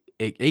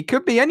it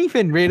could be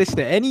anything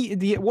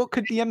realistic. What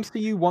could the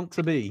MCU want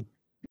to be?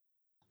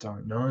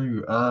 Don't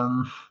know.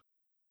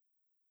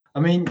 I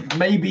mean,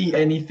 maybe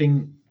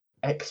anything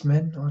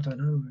X-Men. I don't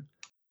know.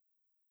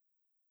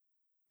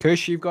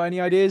 Kush, you've got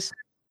any ideas?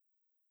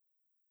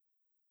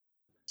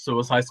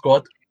 Suicide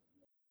Squad.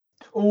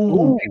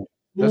 Oh,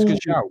 that's a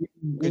good shout.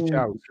 Good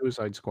shout.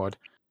 Suicide Squad.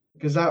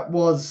 Because that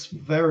was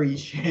very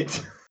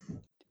shit.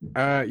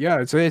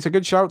 Yeah, it's a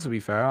good shout. To be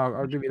fair,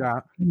 I'll give you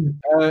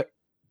that.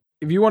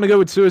 If you want to go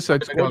with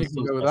Suicide Squad, you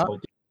can go with that.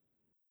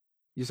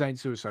 You're saying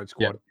Suicide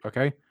Squad,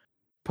 okay?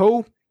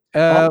 Paul,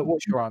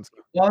 what's your answer?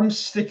 I'm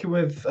sticking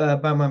with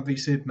Batman v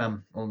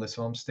Superman on this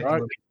one. I'm sticking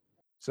with.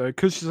 So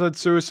Kush said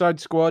Suicide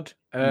Squad.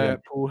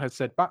 Paul has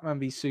said Batman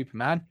v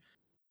Superman.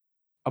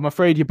 I'm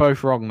afraid you're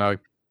both wrong, though.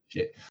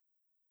 Shit.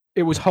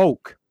 It was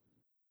Hulk.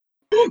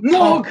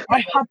 No,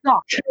 I had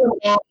that.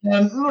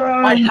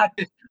 I had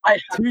this.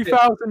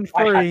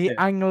 2003,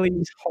 Ang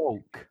Lee's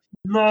Hulk.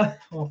 No.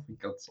 Oh, for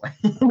God's sake.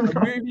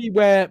 A movie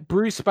where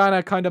Bruce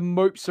Banner kind of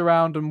mopes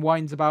around and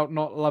whines about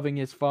not loving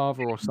his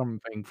father or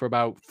something for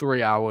about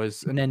 3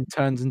 hours and then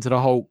turns into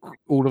the Hulk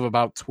all of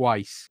about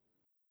twice.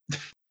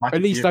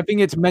 At least I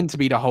think it's meant to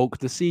be the Hulk.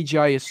 The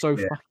CGI is so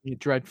fucking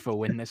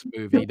dreadful in this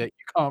movie that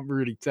you can't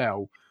really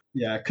tell.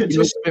 Yeah, it could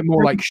just just a bit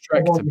more like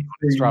Shrek to be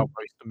honest throughout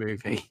most of the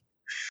movie.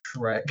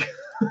 Shrek.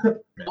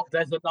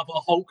 There's another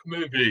Hulk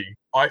movie.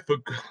 I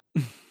forgot.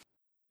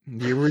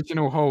 The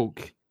original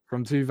Hulk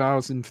from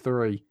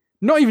 2003.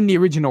 Not even the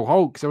original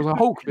Hulk. There was a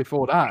Hulk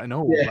before that and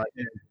all. Yeah,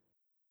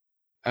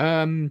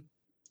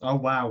 Oh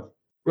wow.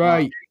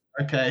 Right.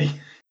 Wow. Okay.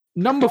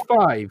 Number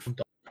 5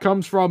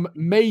 comes from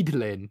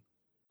Madeline.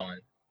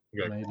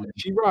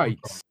 She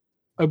writes,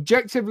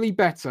 objectively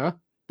better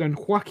than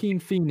Joaquin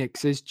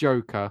Phoenix's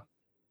Joker.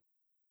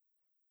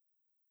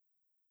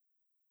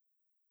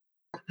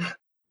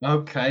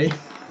 Okay.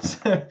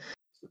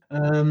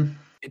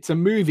 It's a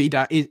movie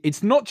that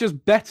it's not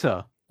just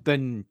better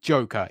than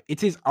Joker,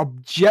 it is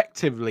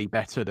objectively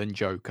better than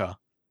Joker.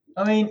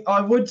 I mean,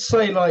 I would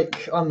say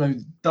like, I don't know,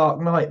 Dark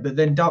Knight, but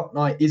then Dark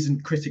Knight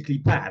isn't critically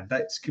bad.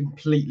 That's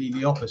completely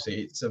the opposite.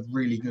 It's a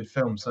really good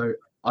film, so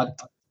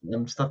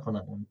I'm stuck on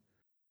that one.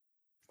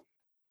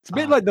 It's a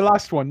bit like the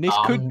last one. This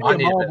could be a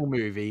Marvel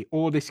movie,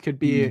 or this could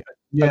be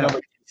another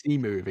DC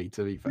movie,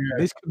 to be fair.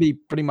 This could be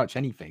pretty much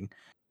anything.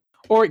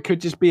 Or it could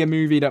just be a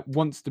movie that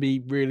wants to be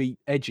really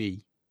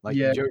edgy, like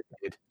the Joker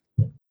did.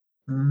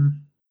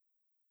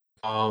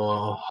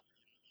 Oh.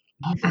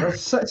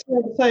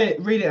 Say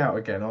it, read it out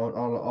again.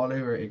 I'll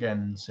hear it again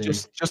and see.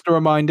 Just a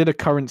reminder, the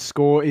current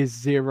score is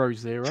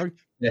 0-0.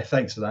 Yeah,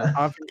 thanks for that.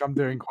 I think I'm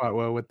doing quite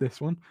well with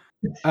this one.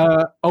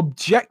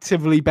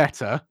 Objectively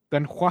better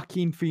than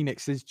Joaquin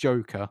Phoenix's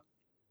Joker.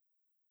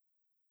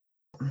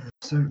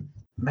 So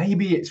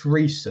maybe it's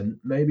recent.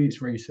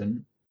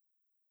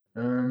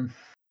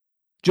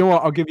 Do you know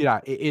what? I'll give you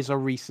that. It is a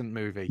recent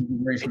movie.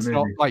 It's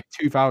not like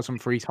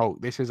 2003's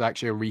Hulk. This is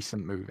actually a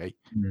recent movie.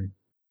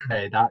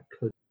 Okay, that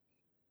could.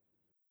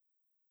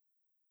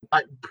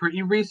 Like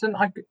pretty recent,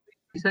 I could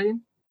be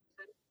saying.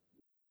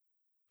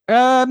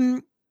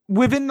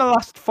 Within the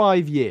last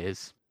 5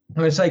 years.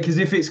 I would say because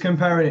if it's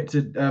comparing it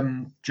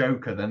to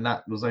Joker, then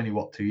that was only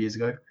 2 years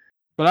ago.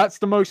 But that's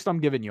the most I'm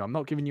giving you. I'm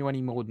not giving you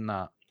any more than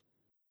that.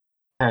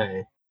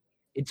 Hey,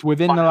 it's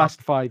within the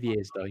last 5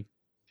 years, though.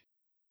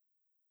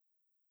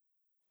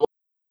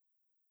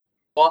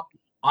 What?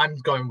 I'm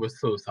going with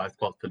Suicide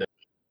Squad for this.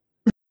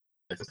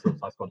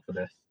 Suicide Squad for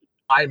this.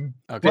 I'm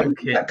okay. When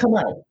did that come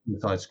out?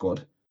 Suicide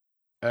Squad.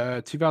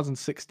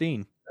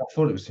 2016. I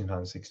thought it was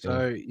 2016.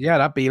 So yeah,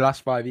 that'd be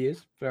last 5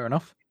 years. Fair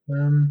enough.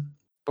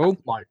 Oh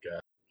my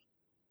god.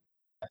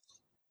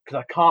 Because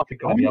I can't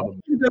think of the other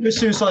one.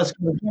 Suicide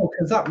Squad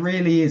because that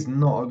really is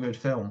not a good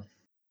film.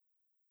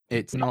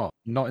 It's not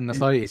in the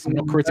slightest. It's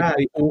not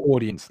critically or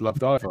audience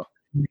loved either.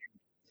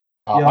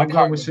 Yeah, I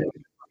can't.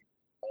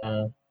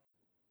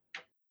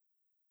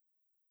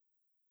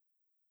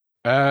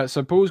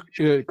 So Paul's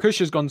Kush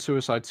has gone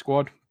Suicide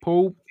Squad.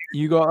 Paul,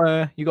 you got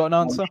an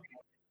answer?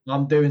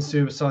 I'm doing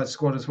Suicide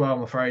Squad as well,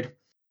 I'm afraid.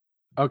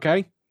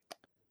 Okay.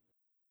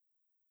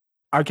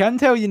 I can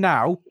tell you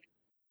now,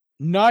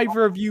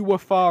 neither of you were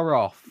far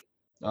off.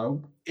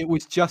 Oh. It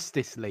was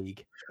Justice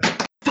League.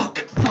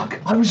 Fuck.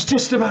 I was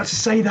just about to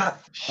say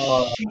that.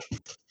 Okay.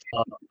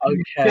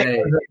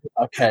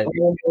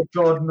 Oh my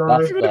god, no. I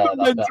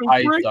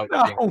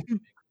don't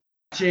think.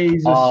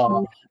 Jesus.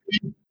 Oh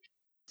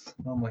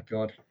my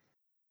god.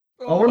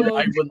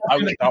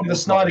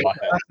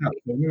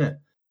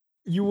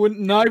 You wouldn't.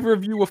 Neither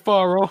of you were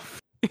far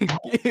off.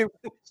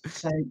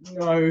 Say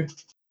no.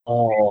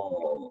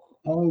 Oh,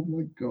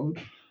 My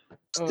god.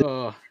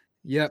 Oh,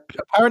 yep.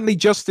 Apparently,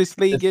 Justice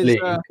League is.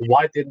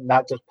 Why didn't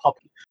that just pop?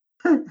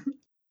 All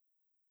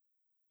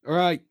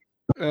right,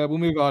 we'll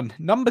move on.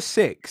 Number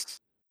 6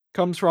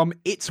 comes from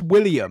It's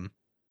William.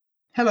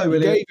 Hello, He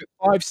William. gave it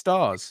 5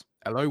 stars.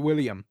 Hello,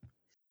 William.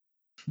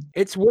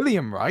 It's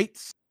William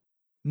writes,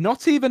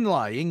 not even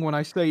lying when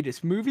I say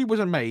this movie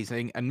was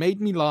amazing and made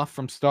me laugh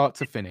from start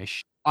to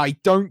finish. I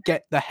don't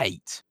get the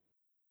hate.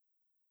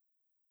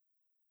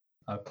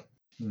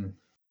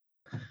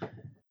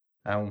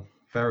 How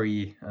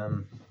very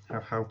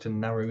how to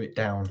narrow it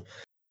down.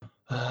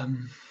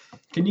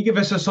 Can you give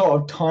us a sort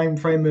of time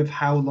frame of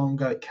how long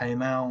ago it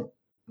came out?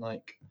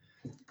 Like,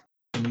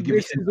 can you give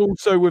This is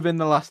also within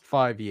the last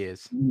 5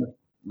 years.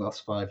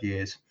 Last 5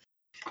 years.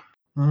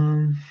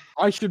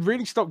 I should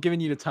really stop giving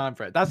you the time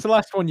for it. That's the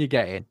last one you're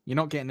getting. You're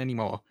not getting any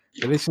more.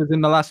 But this is in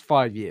the last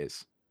 5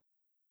 years.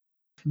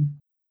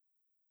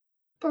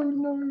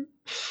 Don't know.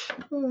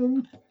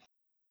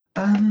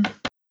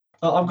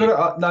 I'm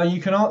gonna. Now you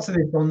can answer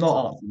this or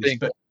not answer this,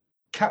 but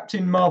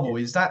Captain Marvel,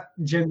 is that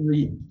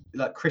generally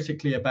like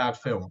critically a bad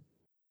film?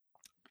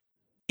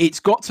 It's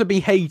got to be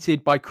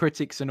hated by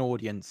critics and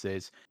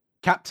audiences.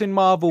 Captain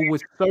Marvel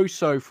was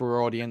so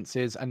for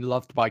audiences and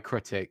loved by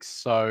critics.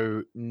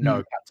 So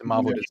no, Captain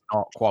Marvel does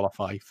not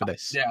qualify for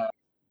this. Yeah.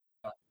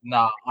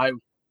 Nah, I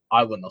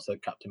wouldn't have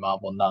said Captain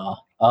Marvel. Nah.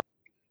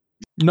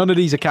 None of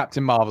these are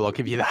Captain Marvel. I'll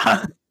give you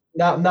that.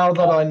 Now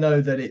that I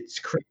know that it's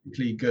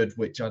critically good,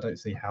 which I don't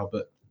see how,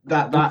 but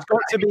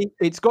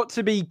it's got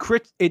to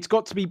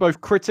be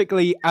both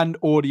critically and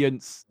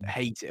audience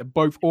hated.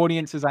 Both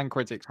audiences and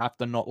critics have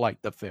to not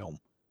like the film.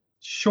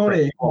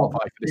 Surely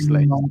it's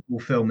not a Marvel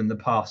film in the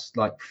past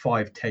like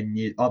 5-10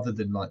 years, other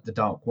than like The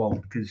Dark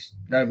World, because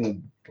they're all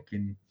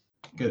fucking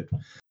good.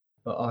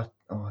 But I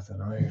don't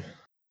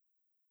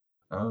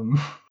know.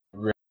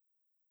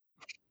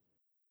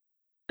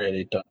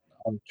 Really don't.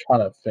 I'm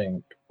trying to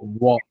think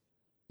what.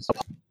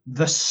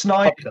 The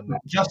Snyder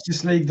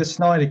Justice League, the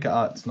Snyder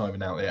Cut. It's not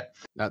even out yet.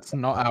 That's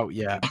not out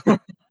yet.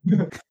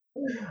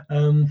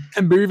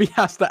 The movie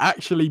has to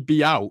actually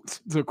be out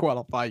to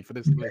qualify for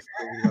this list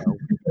as well.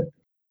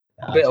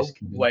 A bit of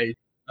way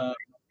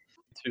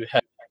too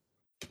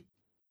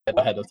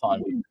ahead of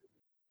time.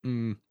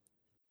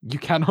 You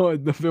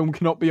cannot. The film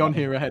cannot be on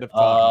here ahead of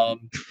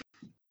time.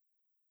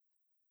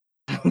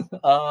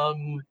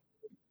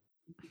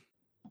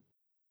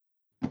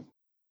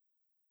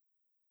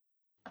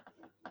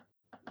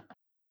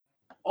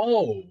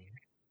 Oh,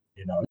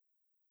 you know.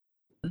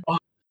 Oh,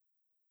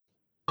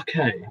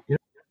 okay.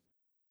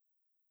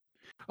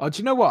 Oh, do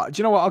you know what?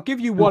 I'll give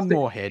you one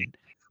more hint.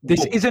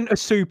 This isn't a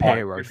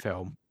superhero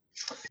film.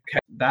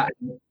 Okay,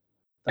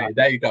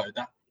 there you go.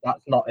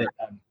 That's not it.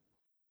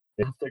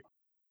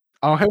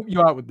 I'll help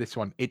you out with this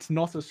one. It's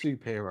not a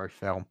superhero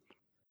film.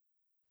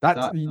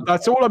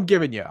 That's all I'm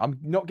giving you. I'm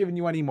not giving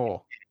you any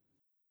more.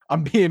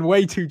 I'm being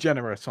way too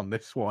generous on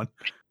this one.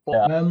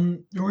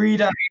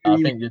 Read out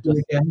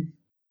again.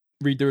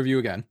 Read the review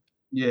again.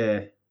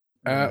 Yeah.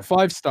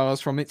 5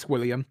 stars from It's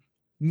William.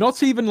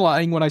 Not even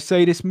lying when I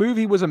say this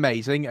movie was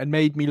amazing and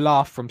made me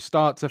laugh from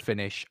start to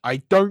finish. I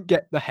don't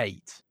get the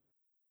hate.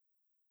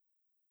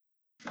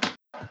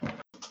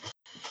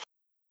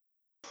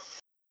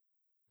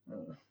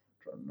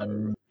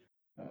 No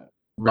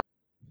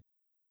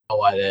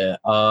idea.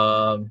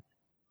 I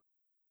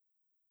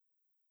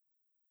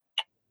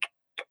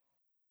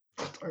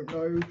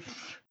don't know.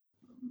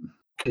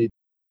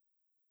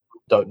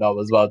 Don't know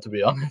as well, to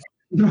be honest.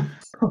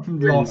 I'm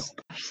lost.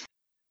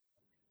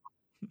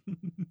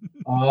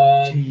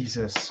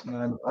 Jesus,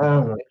 man.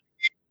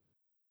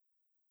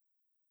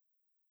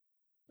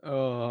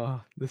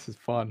 Oh, this is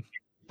fun.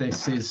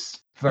 This is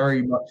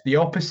very much the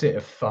opposite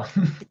of fun.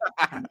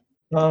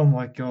 Oh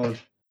my god.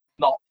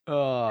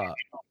 I'm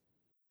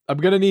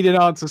gonna need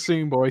an answer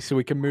soon, boys, so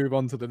we can move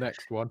on to the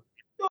next one.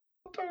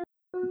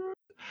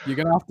 You're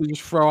gonna have to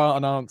just throw out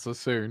an answer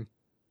soon.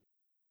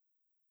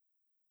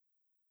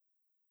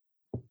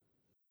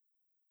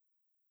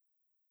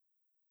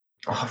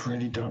 I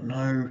really don't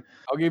know.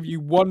 I'll give you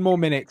 1 more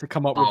minute to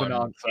come up with an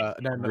answer,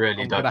 and then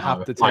I'm gonna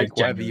have to take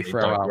whatever you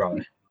throw out.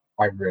 Right.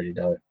 I really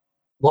don't.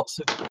 What's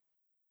it? I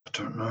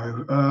don't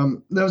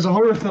know. There was a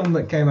horror film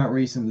that came out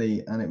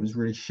recently, and it was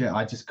really shit.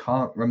 I just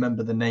can't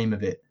remember the name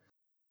of it.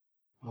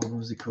 What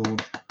was it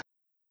called?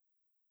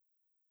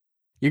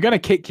 You're gonna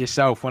kick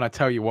yourself when I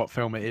tell you what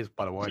film it is,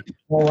 by the way.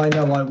 Oh, I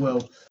know I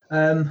will.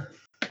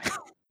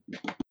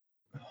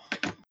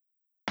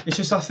 It's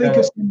just I think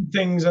of some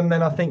things, and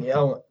then I think,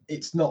 oh,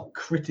 it's not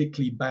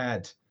critically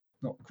bad,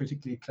 not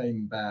critically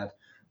acclaimed bad.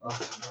 I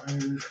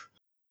don't know.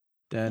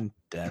 Dun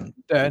dun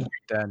dun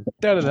dun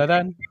dun dun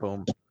dun.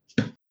 Boom.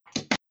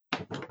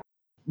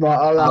 Right,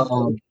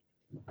 I'll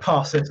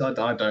pass this. I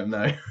don't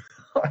know.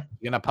 You're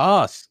gonna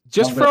pass.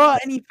 Just throw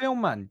out any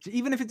film, man.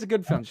 Even if it's a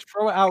good film, just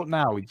throw it out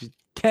now. Just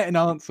get an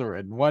answer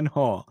in. Why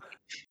not?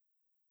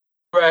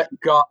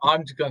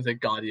 I'm just gonna say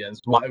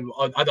Guardians.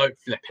 I don't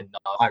flip in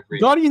now.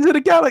 Guardians of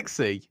the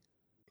Galaxy.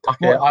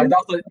 Okay,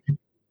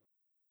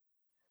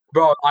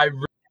 Bro, I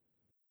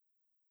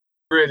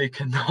really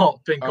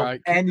cannot think of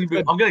any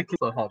movie. I'm going to click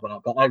so hard,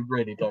 but I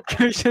really don't.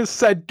 You just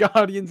said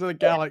Guardians of the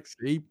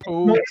Galaxy,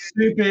 Paul. Not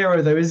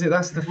superhero though, is it?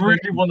 That's the really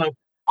thing. want to.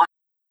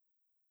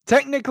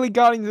 Technically,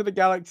 Guardians of the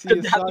Galaxy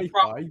is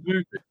sci-fi.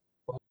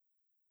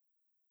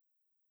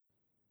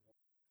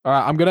 All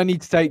right, I'm gonna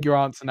need to take your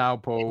answer now,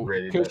 Paul.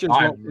 Really Kush is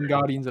don't. not from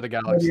Guardians of the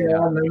Galaxy. Yeah, now.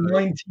 I know,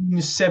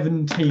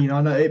 1917.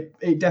 I know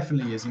it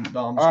definitely isn't.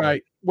 But I'm All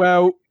right,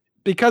 well,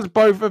 because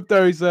both of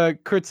those are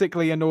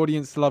critically and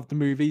audience-loved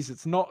movies,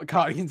 it's not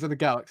Guardians of the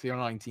Galaxy or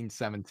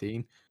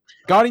 1917.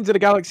 Guardians of the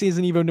Galaxy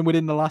isn't even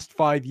within the last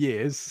 5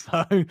 years,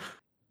 so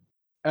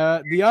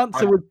the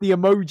answer was the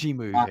Emoji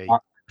Movie.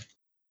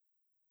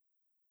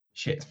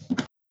 Shit.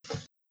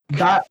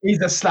 That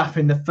is a slap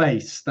in the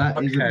face.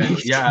 That is a big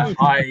slap in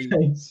the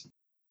face.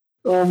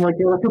 Oh my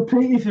god, I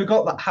completely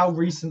forgot that how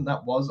recent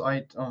that was.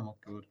 Oh my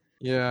god.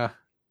 Yeah.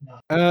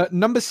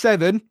 Number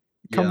 7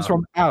 comes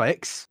from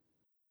Alex.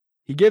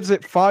 He gives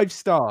it 5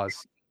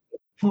 stars.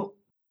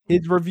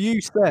 His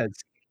review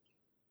says,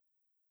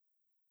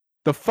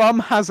 "The thumb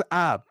has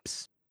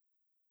abs."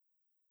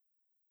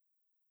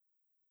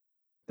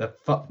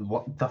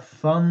 What the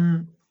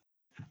fun?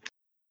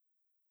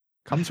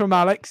 Comes from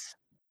Alex.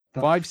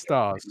 5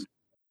 stars.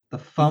 The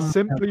thumb he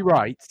simply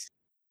writes,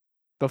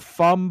 "The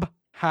thumb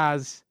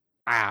has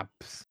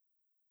abs."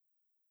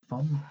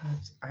 Thumb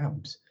has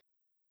abs.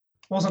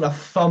 Wasn't a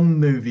thumb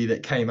movie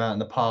that came out in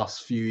the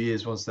past few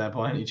years, was there,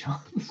 by any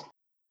chance?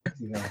 I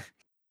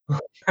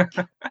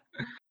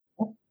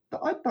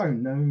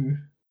don't know.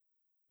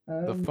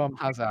 The thumb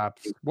has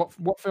abs.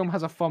 What film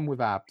has a thumb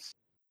with abs?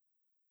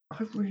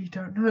 I really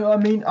don't know. I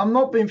mean, I'm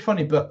not being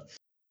funny, but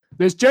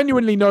there's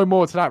genuinely no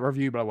more to that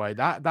review, by the way.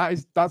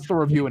 That's the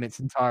review in its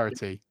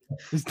entirety.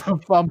 The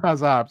thumb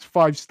has abs.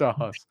 5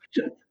 stars.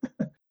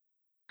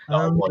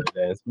 What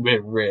it is.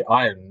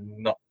 I am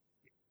not.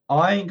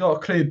 I ain't got a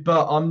clue,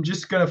 but I'm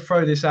just gonna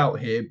throw this out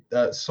here.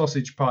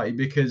 Sausage Party,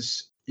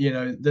 because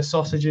the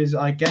sausages,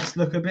 I guess,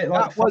 look a bit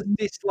like. That was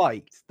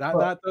disliked.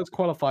 That does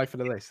qualify for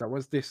the list. That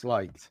was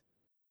disliked.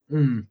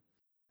 I'm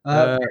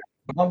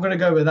gonna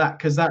go with that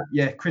because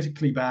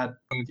critically bad.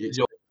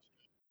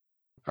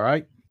 All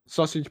right,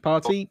 Sausage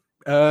Party.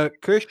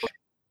 Kush.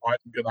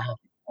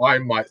 I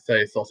might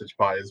say Sausage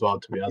Party as well,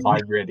 to be honest. I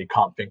really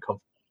can't think of.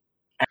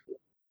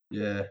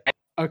 Yeah.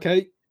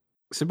 Okay,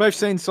 so both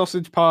saying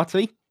Sausage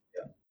Party.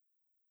 Yeah.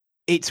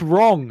 It's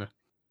wrong.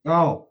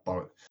 Oh,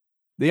 bollocks.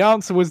 The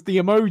answer was the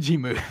Emoji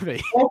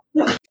Movie. Oh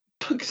my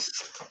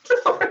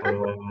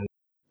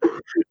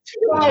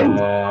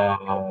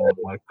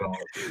god!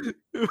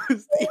 It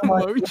was the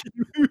Emoji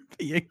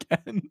Movie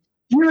again.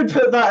 You would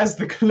put that as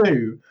the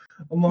clue.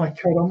 Oh my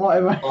god! I might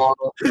have.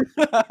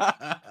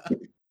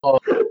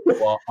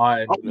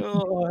 I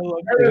love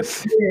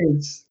this.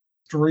 Tears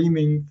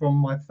streaming from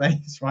my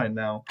face right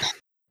now.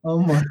 Oh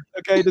my.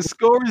 Okay, the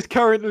score is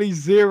currently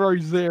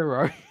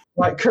 0-0.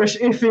 Right, Kush,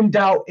 if in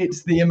doubt,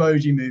 it's the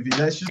Emoji Movie.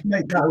 Let's just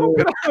make that rule.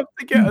 I'm gonna have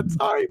to get a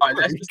time. Right,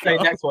 let's just say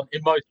next one,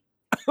 Emoji.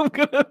 I'm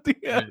gonna have to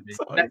get a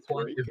next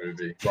one is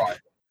movie. Right.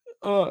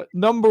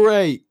 Number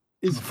 8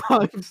 is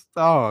 5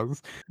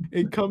 stars.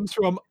 It comes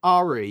from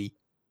Ari.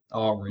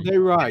 They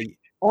write,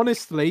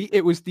 honestly,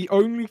 it was the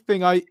only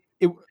thing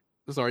it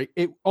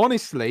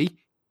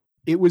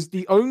was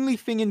the only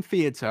thing in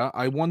theatre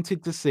I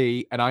wanted to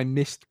see and I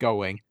missed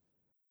going.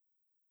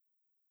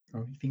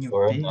 Only thing in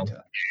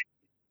theatre.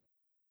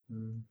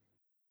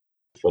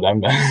 For them,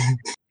 man.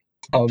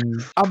 I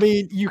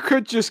mean, you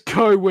could just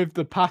go with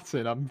the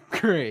pattern I'm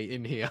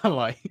creating here,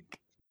 like.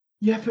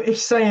 Yeah, but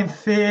it's saying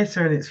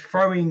theatre and it's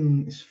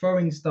throwing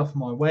stuff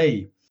my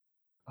way.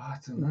 I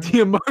don't know. The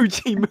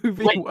Emoji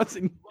Movie was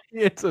in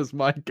theatres,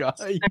 my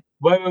guy.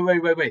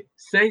 Wait.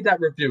 Say that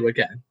review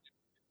again.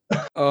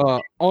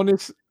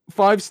 Honest,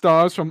 5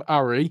 stars from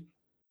Ari.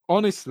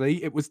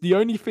 Honestly, it was the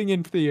only thing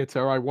in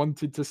theatre I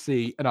wanted to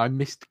see and I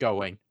missed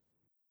going.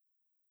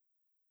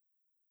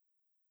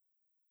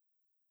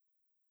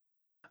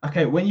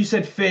 Okay, when you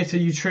said theatre,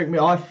 you tricked me.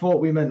 I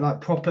thought we meant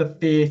like proper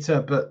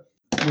theatre, but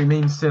we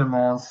mean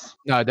cinemas.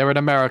 No, they're an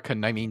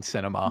American. They mean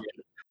cinema.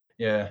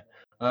 Yeah.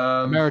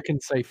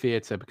 Americans say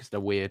theatre because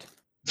they're weird.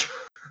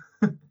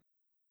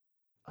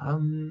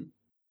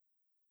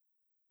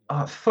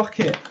 Fuck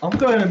it. I'm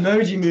going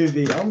Emoji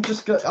Movie. I'm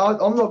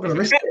not gonna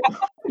risk it.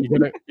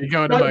 You're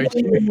going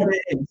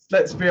Emoji.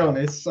 Let's be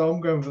honest. So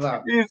I'm going for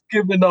that. He's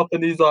giving up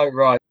and he's like,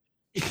 right.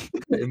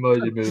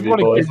 Emoji Movie. I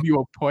want to give you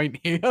a point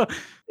here.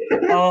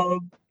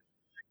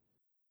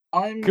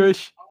 I'm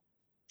Kush.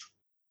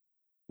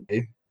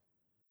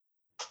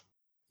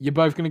 You're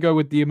both going to go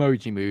with the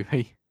Emoji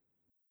Movie.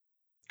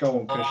 Go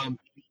on, Kush.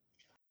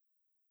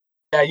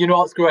 Yeah, you know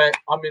what's great?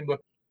 I'm in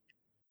with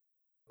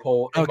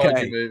Paul.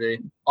 Emoji Movie.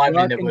 I'm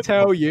in it with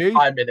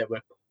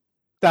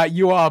that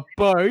you are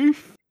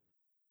both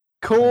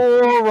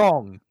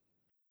wrong.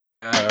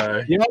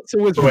 The answer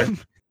was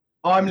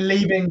I'm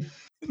leaving.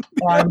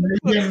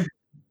 The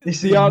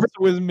answer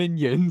was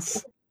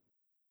Minions.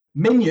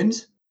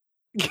 Minions?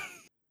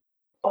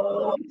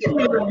 It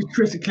was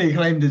critically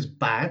acclaimed as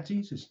bad.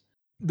 Jesus.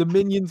 The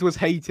Minions was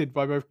hated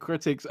by both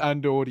critics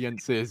and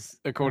audiences,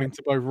 according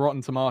to both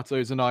Rotten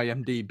Tomatoes and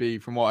IMDb,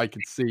 from what I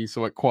could see,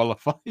 so it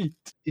qualified.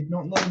 Did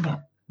not know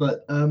that,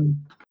 but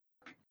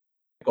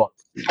Got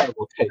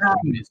terrible taste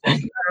in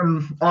music.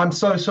 I'm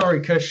so sorry,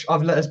 Kush.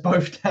 I've let us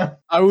both down.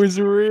 I was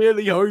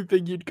really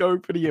hoping you'd go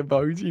for the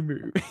emoji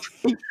movie.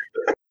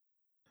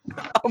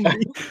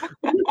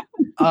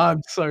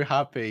 I'm so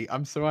happy.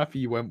 I'm so happy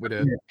you went with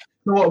it. Yeah.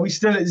 So what, are we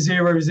still at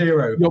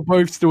 0-0? You're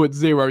both still at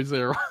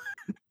 0-0.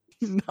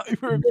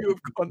 Neither of you have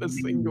gotten a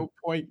single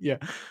point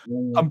yet.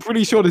 I'm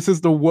pretty sure this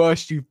is the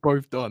worst you've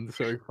both done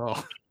so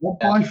far. What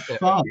by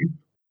far?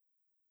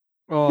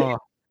 Oh.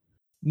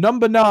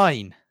 Number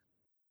 9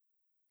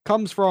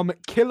 comes from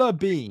Killer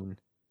Bean,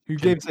 who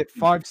gives it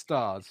 5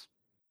 stars.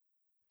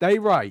 They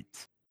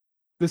write,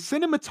 the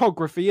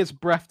cinematography is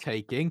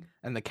breathtaking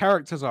and the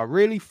characters are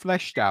really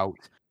fleshed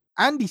out.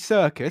 Andy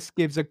Serkis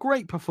gives a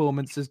great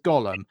performance as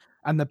Gollum,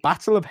 and the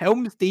Battle of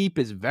Helm's Deep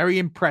is very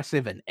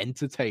impressive and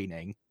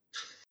entertaining.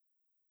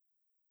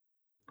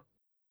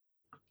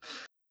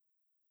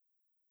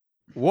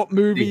 What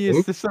movie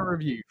is this a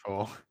review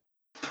for?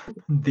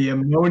 The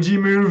Emoji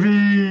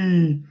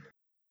Movie.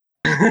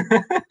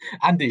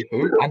 Andy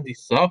who? Andy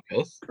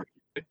Serkis.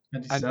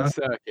 Andy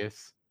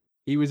Serkis.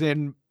 He was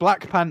in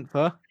Black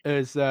Panther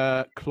as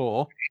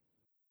Claw.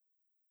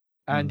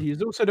 And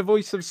he's also the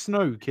voice of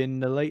Snoke in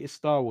the latest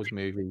Star Wars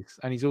movies.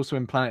 And he's also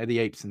in Planet of the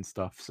Apes and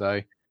stuff. So,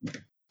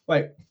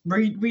 wait,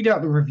 read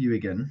out the review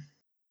again.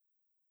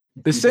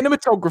 The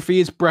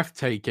cinematography is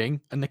breathtaking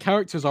and the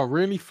characters are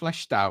really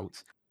fleshed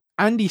out.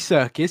 Andy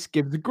Serkis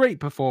gives a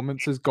great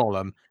performance as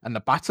Gollum, and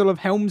the Battle of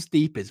Helm's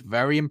Deep is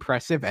very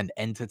impressive and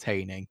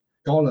entertaining.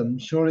 Gollum,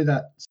 surely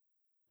that's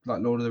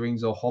like Lord of the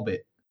Rings or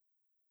Hobbit.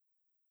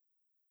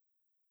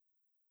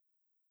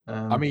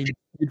 I mean,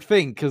 you'd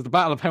think, because the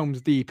Battle of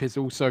Helm's Deep is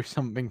also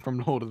something from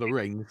Lord of the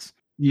Rings.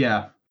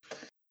 Yeah.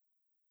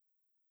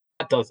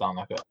 That does sound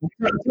like it. I'll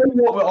tell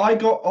you what,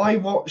 I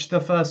watched the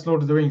first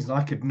Lord of the Rings and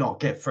I could not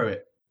get through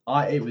it.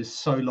 It was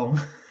so long.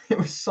 It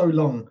was so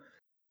long,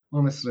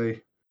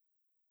 honestly.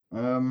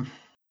 I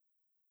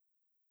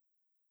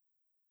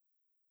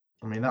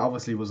mean, that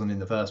obviously wasn't in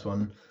the first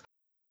one.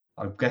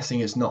 I'm guessing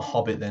it's not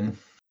Hobbit then.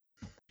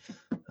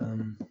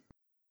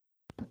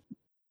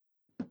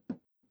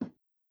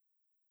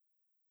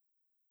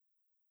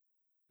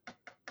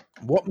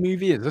 What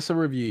movie is this a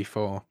review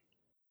for?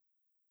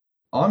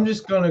 I'm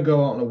just going to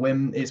go out on a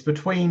whim. It's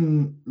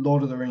between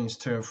Lord of the Rings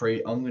 2 and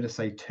 3. I'm going to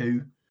say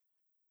 2.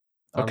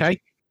 Okay.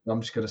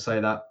 I'm just going to say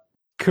that.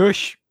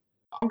 Kush?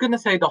 I'm going to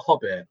say The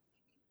Hobbit.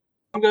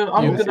 I'm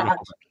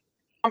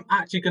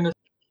actually going to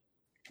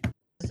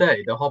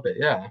say The Hobbit,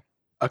 yeah.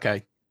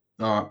 Okay.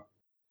 All right.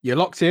 You're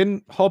locked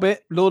in.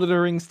 Hobbit, Lord of the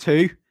Rings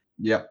 2.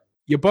 Yep.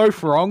 You're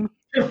both wrong.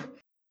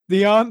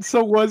 The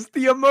answer was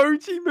The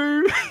Emoji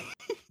Movie.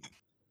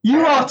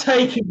 You are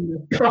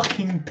taking the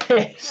fucking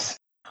piss.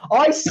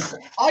 I said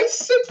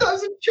that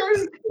as a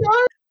joke. No.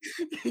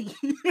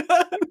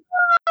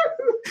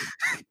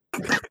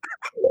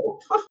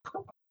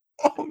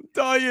 I'm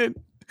dying.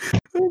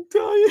 I'm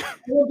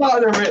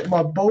about to rip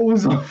my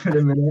balls off in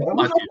a minute.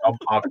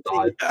 I've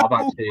died.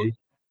 How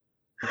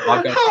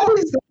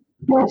is that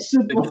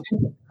possible?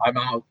 I'm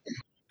out.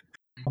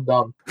 I'm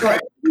done. Right,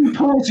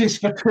 pause this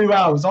for 2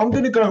 hours. I'm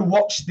going to go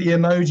watch the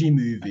Emoji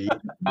Movie.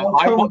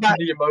 I watched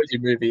the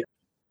Emoji Movie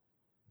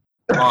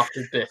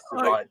after this,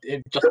 right?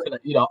 Just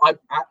I'm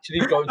actually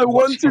going to. I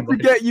wanted to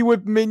get you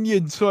with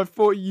Minions, so I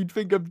thought you'd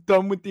think I'm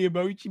done with the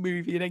Emoji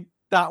Movie, and then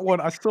that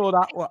one, I saw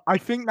that one. I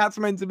think that's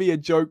meant to be a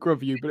joke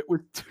review, but it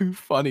was too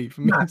funny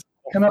for me. Matt,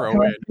 can I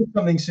say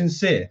something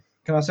sincere?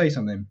 Can I say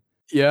something?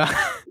 Yeah.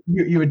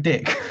 You're a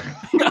dick.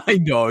 I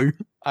know.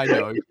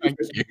 Thank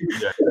you.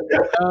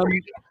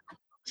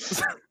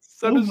 So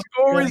the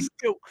score is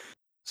still.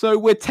 So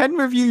we're 10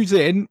 reviews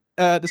in.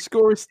 The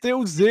score is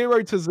still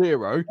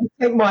 0-0. I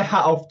take my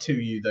hat off to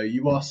you, though.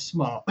 You are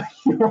smart.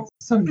 You are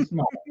so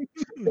smart.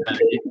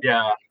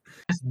 Yeah.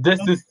 This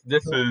is.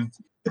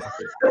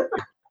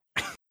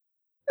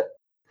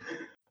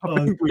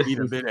 I think we need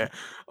a minute.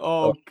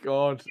 Oh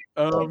God.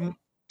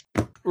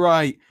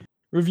 Right.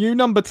 Review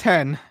number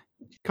 10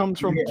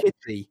 comes from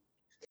Kitty,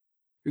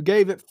 who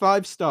gave it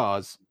 5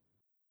 stars.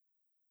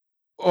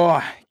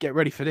 Oh, get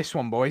ready for this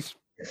one, boys.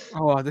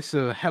 Oh, this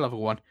is a hell of a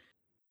one.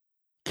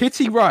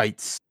 Kitty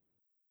writes,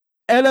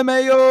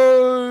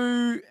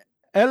 LMAO,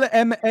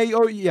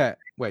 yeah,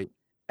 wait.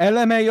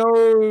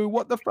 LMAO,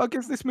 what the fuck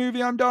is this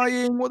movie? I'm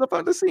dying. What the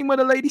fuck? The scene where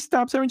the lady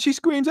stabs her and she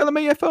screams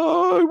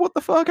LMAFO. What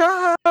the fuck?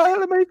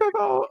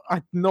 LMAFO. I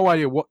have no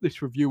idea what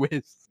this review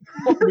is.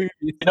 What movie is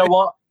You know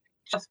what?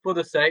 Just for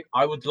the sake,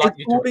 I would like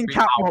you to read in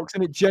cap box,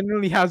 and it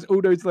generally has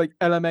all those like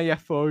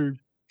LMAFO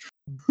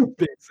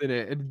bits in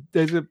it. And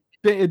there's a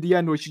bit at the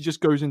end where she just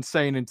goes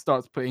insane and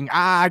starts putting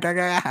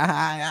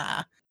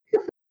Again,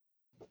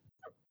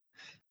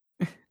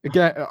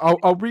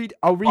 I'll read.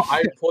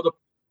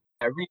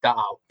 Read that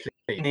out,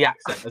 please. In the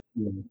accent as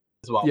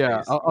well.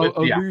 Yeah,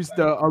 I'll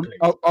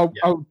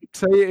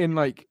say it in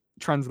like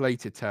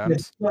translated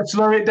terms. Yeah,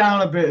 slow it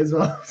down a bit as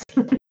well.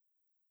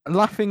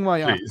 Laughing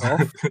my ass Please.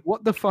 off.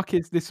 What the fuck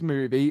is this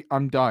movie?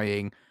 I'm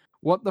dying.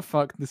 What the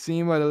fuck? The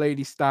scene where the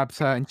lady stabs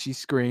her and she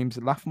screams,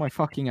 laugh my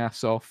fucking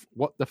ass off.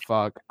 What the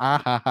fuck?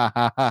 Ah ha ha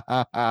ha ha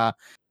ha ha.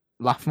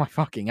 Laugh my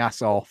fucking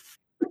ass off.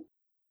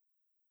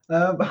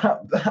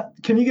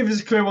 Can you give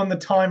us a clue on the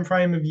time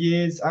frame of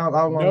years? How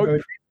long Nope. ago?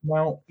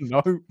 Well,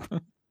 No.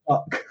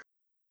 fuck.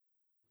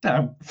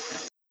 Damn.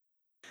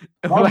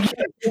 Like,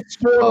 It's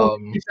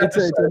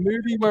it's a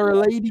movie where a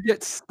lady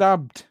gets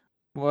stabbed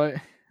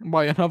by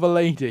another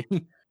lady.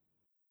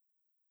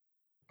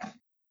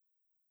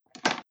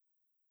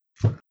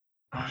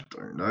 I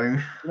don't know.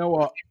 You know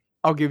what?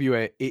 I'll give you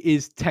it. It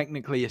is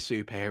technically a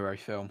superhero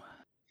film.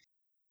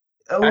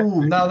 Oh,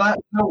 now that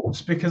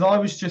helps because I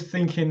was just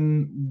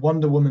thinking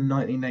Wonder Woman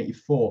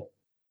 1984.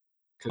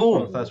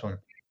 Oh, The first one.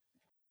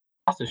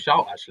 that's a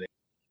shout, actually.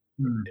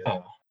 Hmm.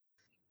 Yeah.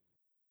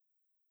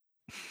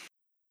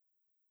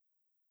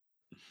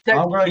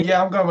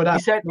 I'm going with that.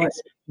 He said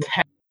it's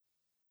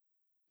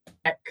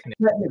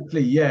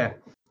Technically, yeah.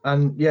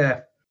 And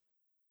yeah.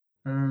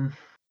 I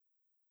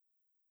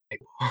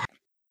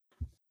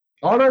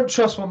don't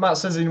trust what Matt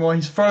says anymore.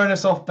 He's throwing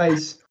us off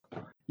base.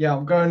 Yeah,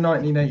 I'm going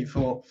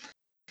 1984.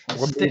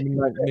 Wonder Woman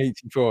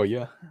 1984,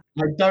 yeah.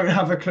 I don't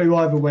have a clue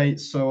either way,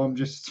 so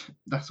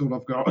that's all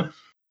I've got.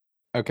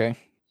 Okay.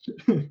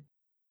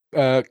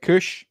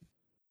 Kush?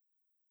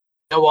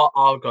 You know what?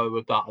 I'll go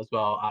with that as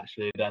well,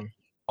 actually, then.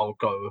 I'll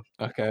go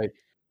with Okay.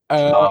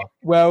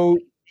 Well,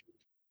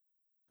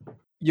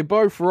 you're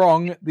both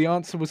wrong. The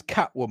answer was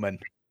Catwoman.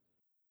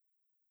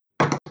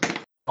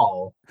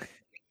 Oh.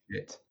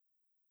 Shit.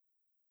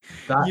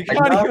 You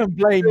can't even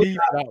blame me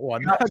for that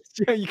one.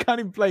 You can't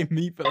even blame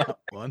me for that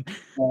one.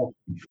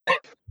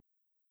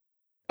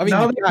 I mean,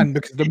 you can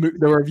because the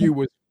review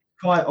was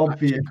quite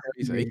obvious.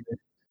 Crazy.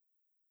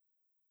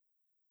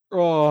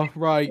 Oh,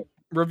 right.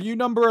 Review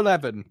number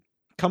 11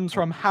 comes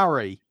from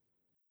Harry.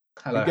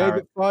 Hello, He gave Harry.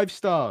 it 5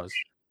 stars.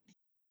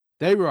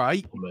 They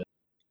write,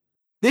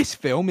 this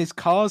film is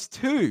Cars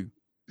 2.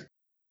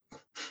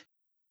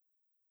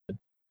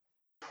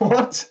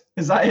 What?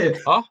 Is that it?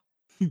 Huh?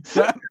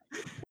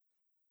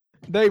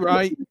 They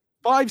write,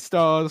 5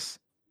 stars.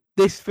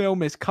 This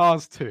film is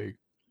Cars 2.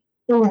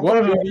 Oh,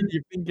 What movie do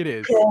you think it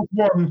is? Cars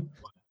 1.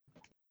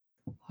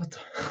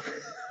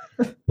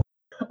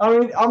 I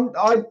mean,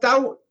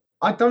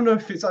 I don't know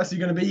if it's actually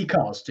going to be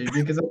Cars 2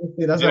 because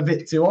obviously that's a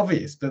bit too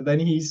obvious. But then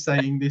he's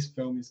saying this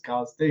film is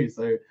Cars 2.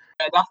 So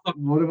Yeah,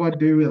 what do I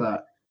do with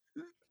that?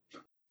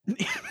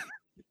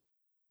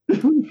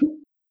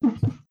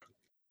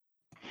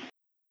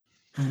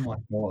 Oh my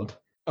god.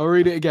 I'll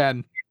read it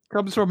again.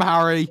 Comes from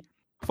Harry.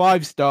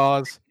 5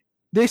 stars.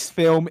 This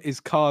film is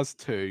Cars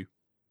 2.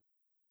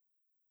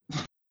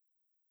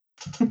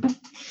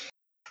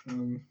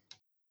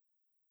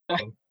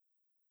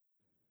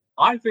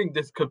 I think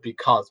this could be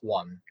Cars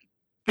 1.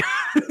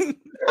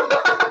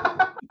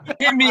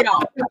 Hear me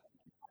out.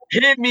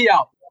 Hear me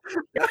out.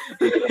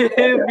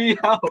 Hear me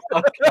out.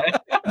 Okay.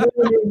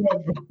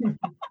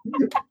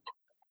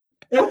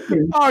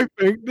 I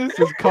think this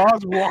is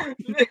Cars 1.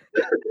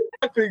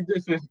 I think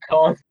this is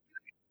Cars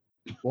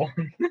 1.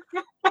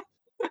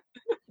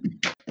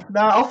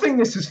 No, I think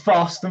this is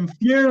Fast and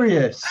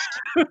Furious.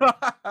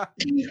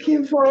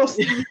 Fucking Fast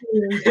and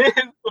Furious. Here's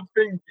the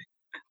thing.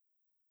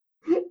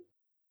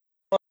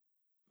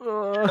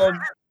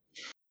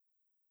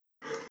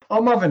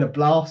 I'm having a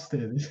blast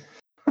here. This is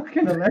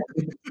fucking hilarious.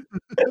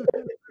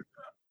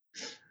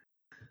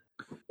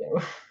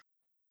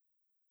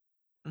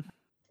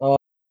 Oh,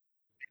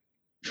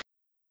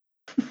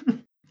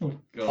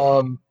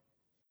 God.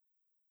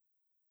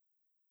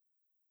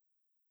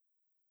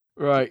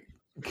 Right.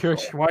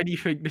 Kush, why do you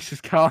think this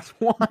is Cars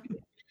 1?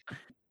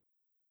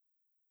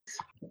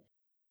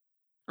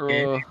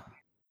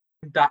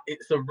 That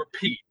it's a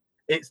repeat.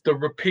 It's the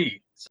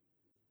repeat.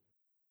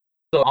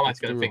 So I'm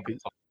actually going to think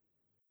it's...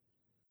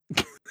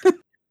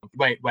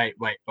 Wait.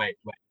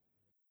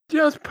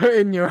 Just put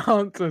in your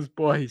answers,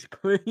 boys,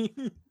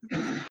 please.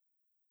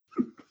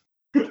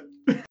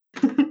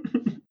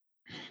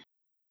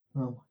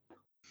 Oh.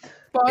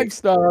 5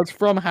 stars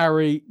from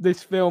Harry.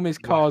 This film is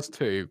Cars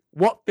 2.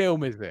 What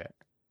film is it?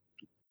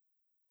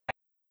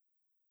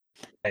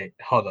 Hey,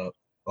 hold up.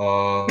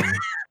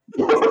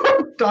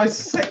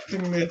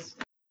 Dissecting this.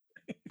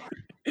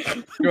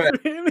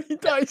 Really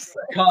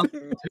dissecting. Cars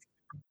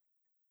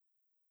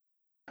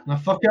No,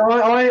 fuck it.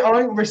 I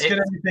ain't risking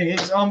anything.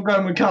 I'm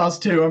going with Cars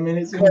 2. I mean,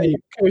 it's in the...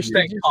 Kush,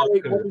 saying did you Cars say-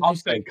 2. what did I'm you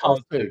saying say? Cars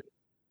 2.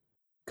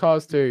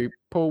 Cars 2.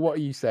 Paul, what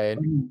are you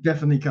saying?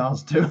 Definitely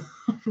Cars 2.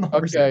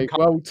 Okay,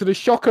 well, to the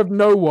shock of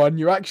no one,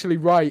 you're actually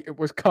right. It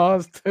was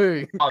Cars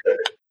 2.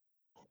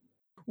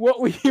 What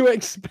were you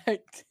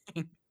expecting?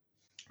 I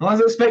was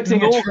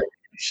expecting a trick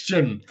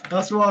question.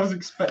 That's what I was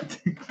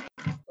expecting.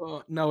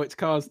 Oh, no, it's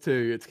Cars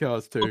 2. It's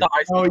Cars 2.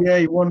 Oh, yeah,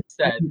 you won.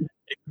 Said,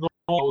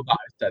 ignore that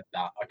I said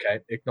that, okay?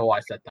 Ignore I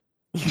said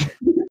that.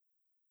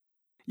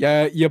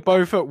 Yeah, you're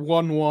both at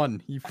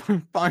 1-1. You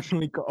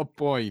finally got a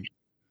point.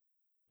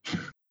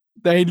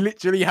 They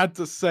literally had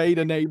to say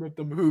the name of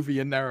the movie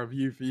in their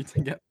review for you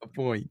to get the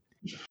point.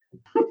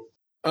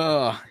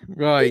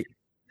 Right.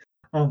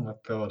 Oh my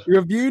god.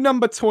 Review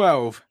number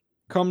 12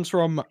 comes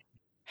from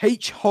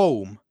H.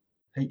 Holm.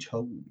 H.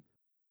 Holm.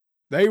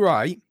 They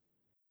write,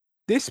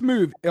 this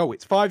movie... Oh,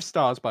 it's 5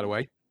 stars, by the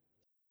way.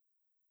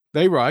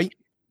 They write,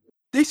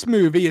 this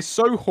movie is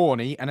so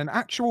horny and an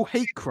actual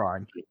hate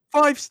crime.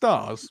 5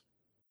 stars.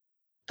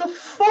 The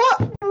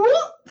fuck?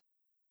 What?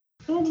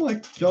 Oh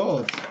my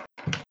god.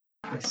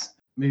 This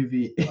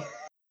movie...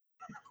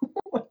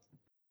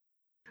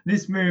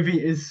 This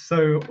movie is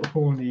so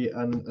horny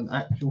and an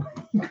actual...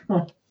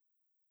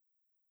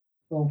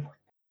 Oh my...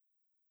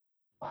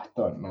 I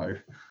don't know.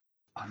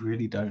 I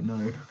really don't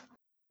know.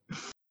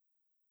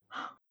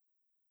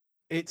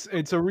 It's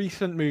a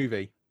recent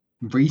movie.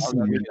 Recent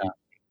movie.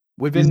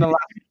 Within the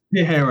last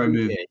superhero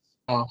movie.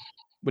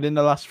 within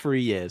the last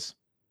 3 years.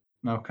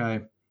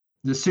 Okay.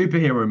 The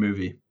superhero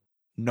movie.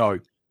 No.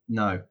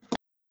 No.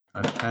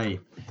 Okay.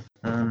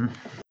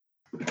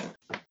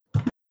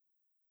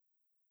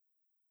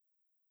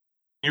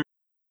 You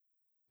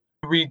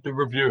read the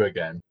review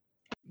again.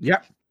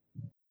 Yep.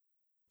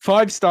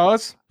 5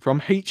 stars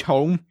from H.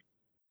 Holm.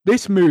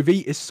 This movie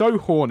is so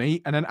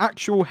horny and an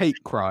actual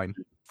hate crime.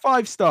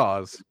 5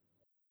 stars.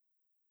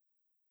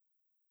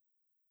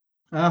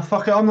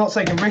 Fuck it, I'm not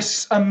taking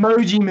risks.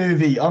 Emoji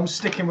movie. I'm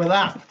sticking with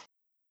that.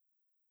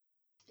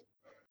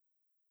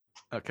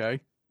 Okay.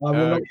 I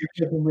will not be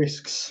taking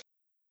risks.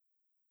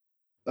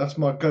 That's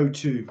my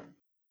go-to.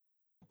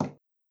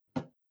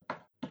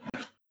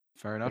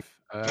 Fair enough.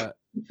 All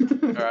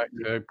right.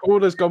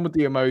 Paul has gone with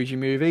the emoji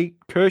movie.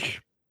 Kush,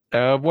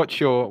 what's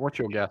your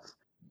guess?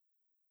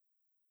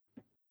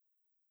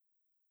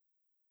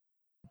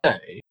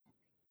 Okay.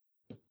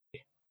 I'm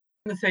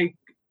gonna say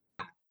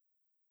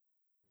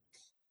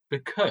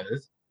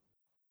because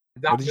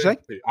that What did you say?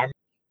 I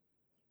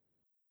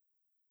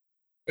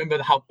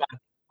remember how bad.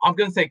 I'm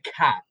gonna say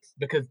Cats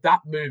because that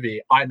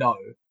movie I know.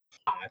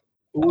 I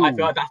feel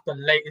like that's the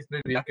latest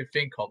movie I can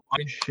think of.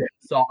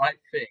 So I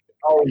think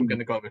I'm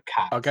gonna go with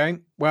Cats. Okay.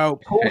 Well,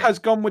 Paul has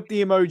gone with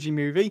the emoji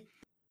movie.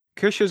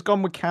 Kush has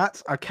gone with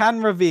Cats. I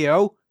can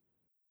reveal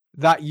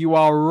that you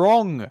are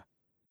wrong.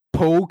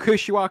 Paul,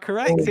 Kush, you are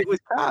correct. It was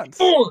Cats.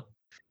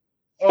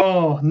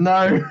 Oh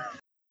no.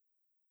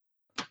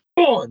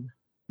 Come on.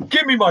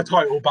 Give me my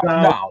title back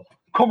now.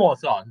 Come on,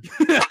 son.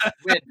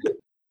 Win.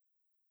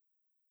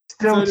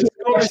 Still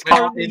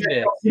In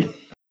this.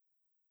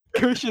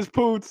 Kush has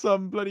pulled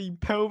some bloody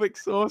pelvic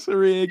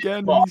sorcery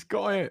again. What? He's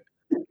got it.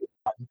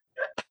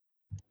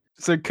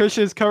 So Kush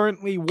is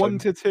currently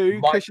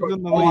 1-2. Kush is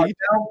in the lead.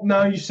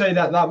 No, you say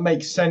that. That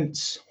makes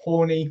sense.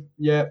 Horny.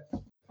 Yeah,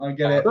 I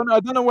get it. I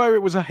don't know where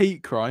it was a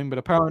hate crime, but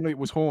apparently it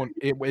was horny.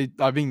 It was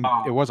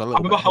a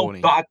little bit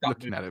horny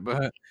looking at it,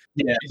 but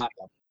Yeah. That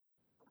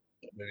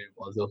movie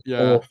was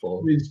Yeah.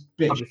 awful. It was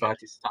I'm bitch. just glad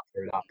to sat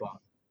through that,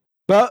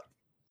 But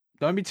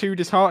don't be too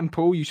disheartened,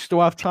 Paul. You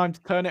still have time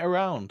to turn it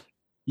around.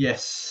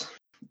 Yes.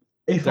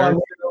 If There- I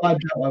win, I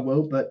doubt I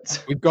will,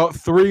 but We've got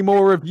 3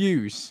 more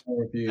reviews.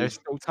 more There's reviews.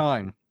 still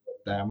time.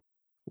 Damn.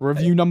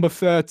 Review number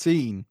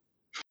 13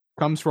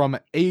 comes from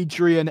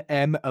Adrian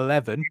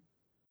M11,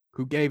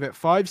 who gave it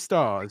 5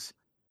 stars.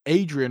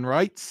 Adrian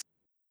writes,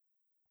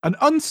 an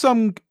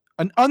unsung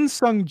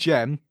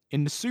gem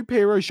in the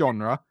superhero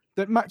genre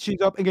that matches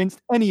up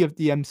against any of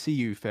the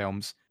MCU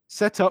films,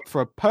 set up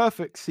for a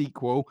perfect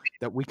sequel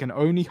that we can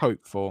only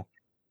hope for.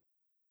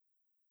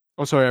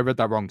 Oh, sorry, I read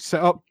that wrong.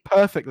 Set up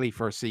perfectly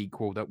for a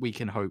sequel that we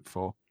can hope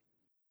for.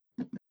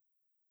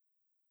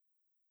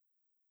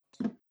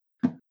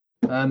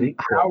 How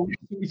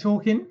recent we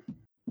talking?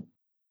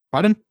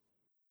 Pardon?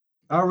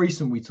 How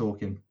recent we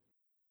talking?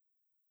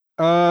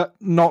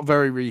 Not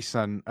very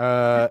recent.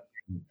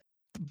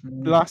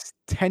 Last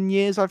 10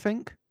 years, I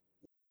think.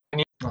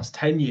 That's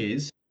 10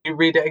 years. You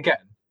read it again.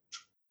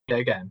 Yeah,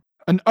 again.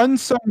 An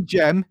unsung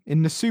gem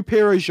in the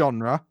superhero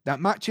genre that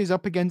matches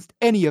up against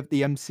any of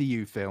the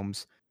MCU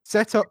films,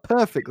 set up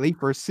perfectly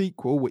for a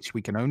sequel which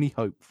we can only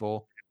hope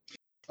for.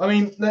 I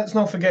mean, let's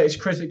not forget it's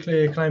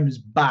critically acclaimed as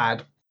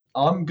bad.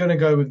 I'm going to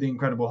go with The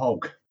Incredible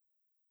Hulk.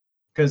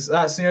 Because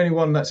that's the only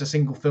one that's a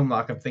single film that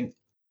I can think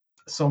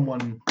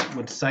someone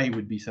would say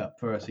would be set up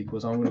for a sequel.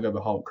 So I'm going to go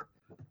with Hulk.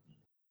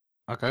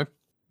 Okay.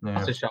 Yeah.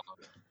 That's a shout.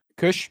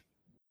 Kush?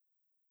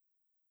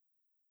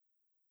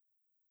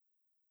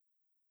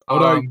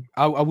 Although,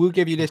 I will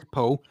give you this,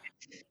 Paul.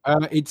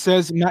 It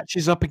says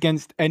matches up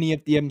against any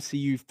of the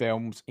MCU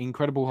films.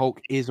 Incredible Hulk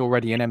is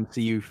already an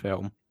MCU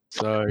film.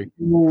 So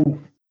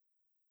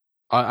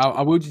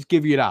I will just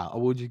give you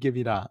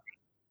that.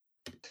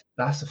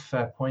 That's a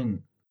fair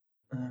point.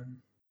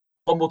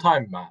 One more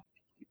time, Matt.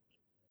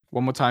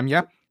 One more time,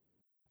 yeah?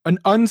 An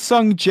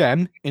unsung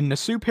gem in the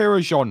superhero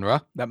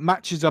genre that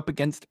matches up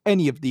against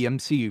any of the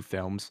MCU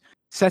films,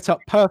 set up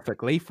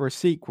perfectly for a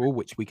sequel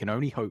which we can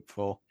only hope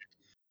for.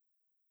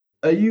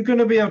 Are you going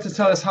to be able to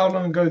tell us how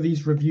long ago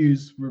these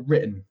reviews were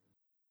written?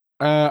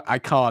 I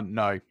can't,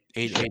 no.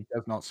 It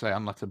does not say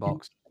on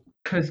Letterboxd.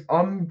 Because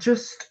I'm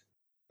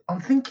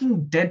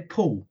thinking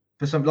Deadpool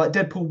for something like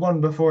Deadpool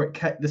 1 before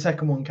the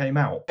second one came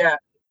out. Yeah.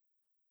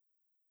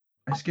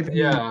 It's giving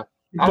Yeah.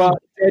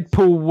 But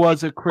Deadpool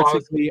was a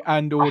critically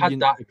and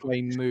audience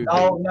acclaimed movie.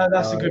 Oh no,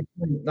 that's a good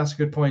point. That's a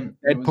good point.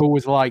 Deadpool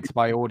was liked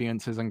by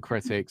audiences and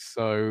critics,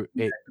 so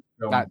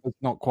that does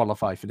not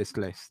qualify for this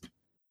list.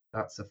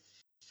 That's a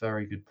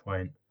very good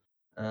point.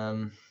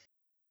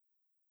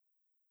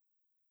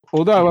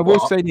 Although I will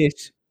say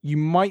this, you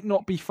might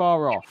not be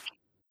far off.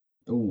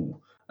 Oh,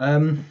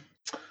 fuck,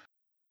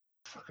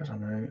 I don't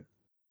know.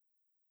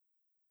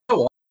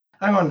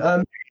 Hang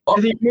on.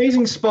 The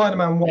Amazing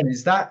Spider-Man 1,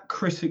 is that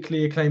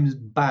critically acclaimed as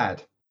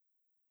bad?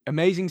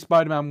 Amazing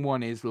Spider-Man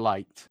 1 is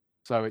liked,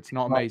 so it's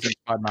not Amazing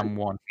Spider-Man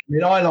 1. I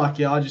mean, I like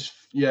it.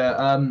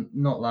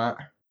 Not that.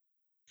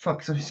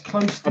 Fuck, so it's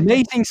close to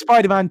Amazing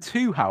Spider-Man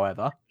 2,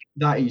 however.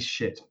 That is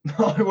shit.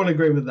 I will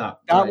agree with that.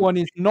 That one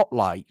is not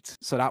liked,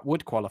 so that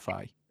would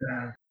qualify.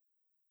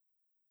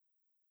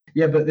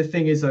 Yeah, but the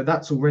thing is, though,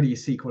 that's already a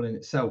sequel in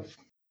itself.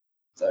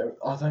 So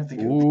I don't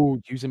think.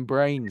 Using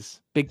brains.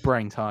 Big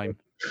brain time.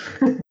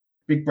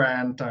 Big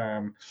brain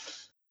time.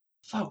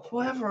 Fuck,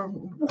 whatever.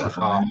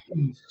 I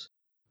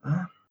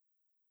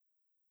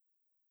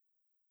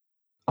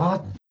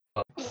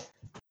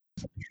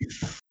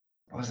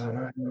don't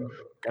know.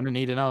 Gonna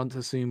need an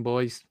answer soon,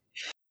 boys.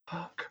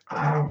 Fuck.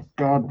 Oh,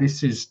 God,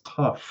 this is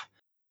tough.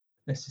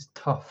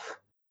 Tough.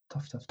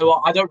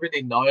 So I don't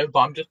really know, but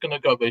I'm just going to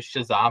go with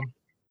Shazam.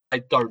 I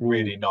don't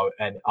really know,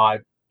 and I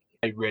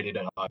really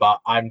don't know, but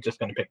I'm just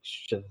going to pick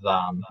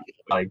Shazam.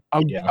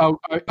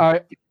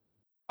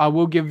 I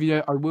will give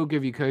you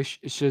Kush.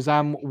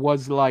 Shazam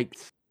was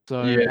liked,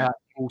 so that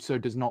also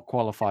does not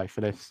qualify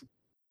for this.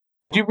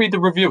 Did you read the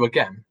review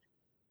again?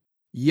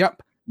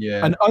 Yep.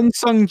 Yeah. An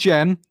unsung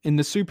gem in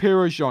the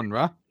superhero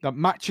genre that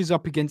matches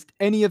up against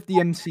any of the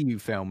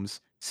MCU films,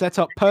 set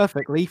up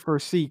perfectly for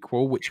a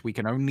sequel, which we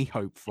can only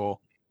hope for.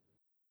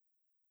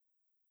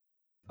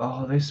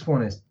 Oh, this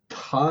one is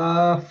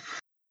tough.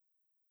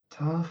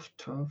 I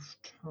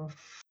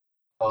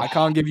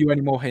can't give you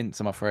any more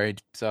hints, I'm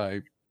afraid. So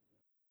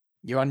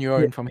you're on your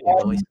own from here,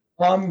 boys.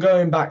 I'm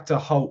going back to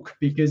Hulk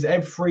because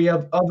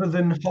other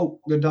than Hulk: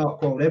 The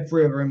Dark World,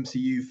 every other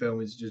MCU film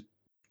is just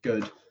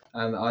good,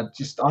 and I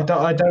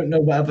don't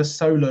know what other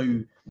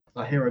solo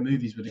hero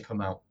movies would have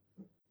come out.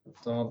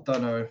 So I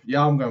don't know.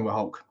 Yeah, I'm going with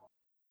Hulk.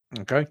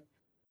 Okay,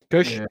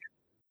 Kush. Yeah.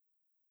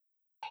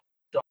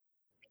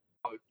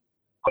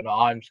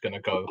 I'm just going to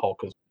go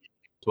Hulk as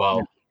well.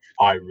 Yeah.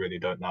 I really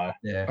don't know.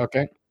 Yeah.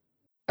 Okay.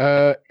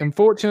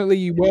 Unfortunately,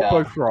 you were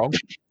both wrong.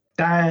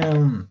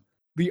 Damn.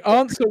 The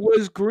answer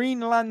was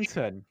Green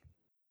Lantern.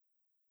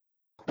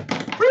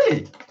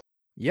 Really?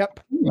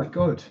 Yep. Oh my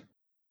god.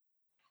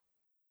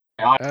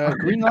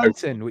 Green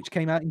Lantern, which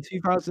came out in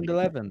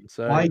 2011.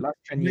 So last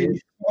 10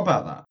 years. What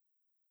about that?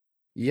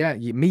 Yeah,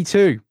 me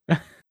too.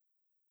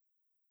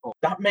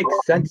 That makes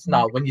sense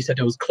now when you said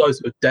it was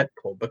close with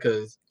Deadpool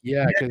because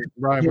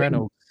Ryan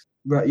Reynolds.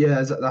 Right,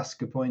 yeah, that's a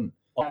good point.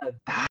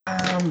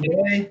 Damn,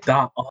 boy.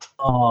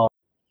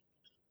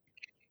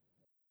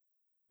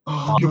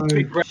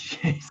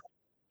 Shit.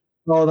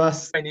 Oh,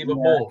 that's even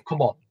more.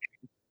 Come on,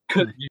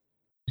 could use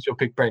your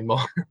big brain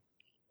more.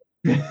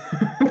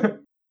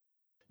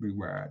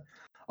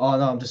 Oh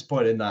no, I'm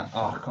disappointed in that.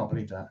 Oh, I can't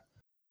believe that.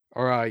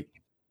 All right,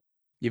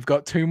 you've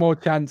got two more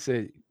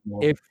chances.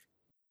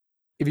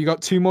 If you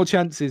got two more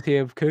chances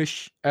here of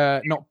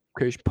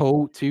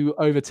Paul to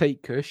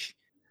overtake Kush.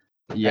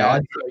 Yeah,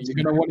 you're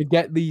gonna want to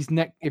get these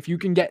next. If you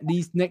can get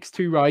these next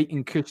two right,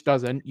 and Kush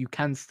doesn't, you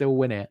can still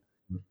win it,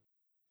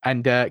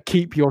 and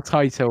keep your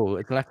title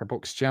as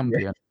Letterboxd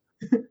champion.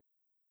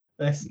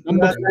 Yeah.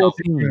 Number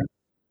 14.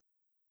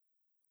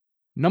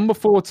 Number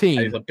 14.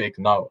 That is a big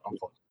no.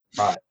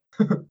 Right.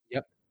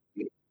 Yep.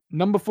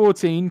 Number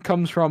 14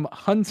 comes from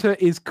Hunter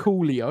is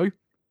Coolio.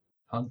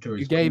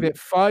 You gave it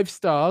 5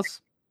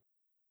 stars.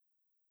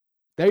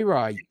 They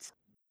write,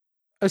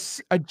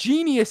 a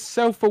genius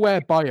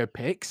self-aware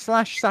biopic /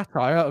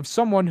 satire of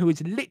someone who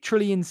is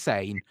literally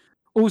insane.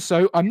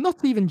 Also, I'm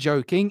not even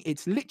joking.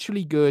 It's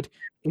literally good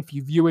if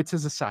you view it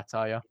as a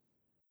satire.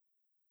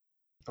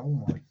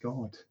 Oh my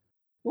god.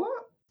 What?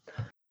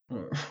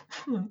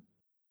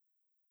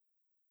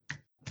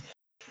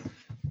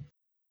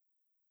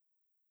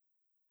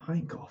 I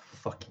ain't got a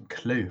fucking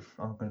clue.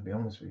 I'm going to be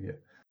honest with you.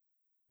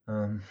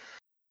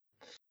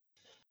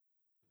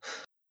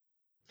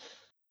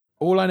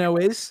 All I know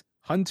is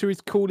Hunter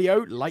is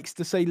Coolio likes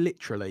to say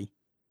literally.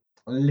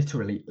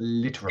 Literally.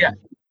 Yeah.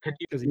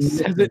 Because he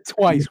says it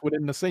twice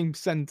within the same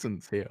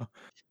sentence here.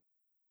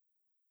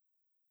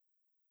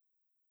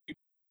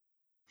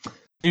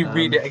 You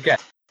read it again.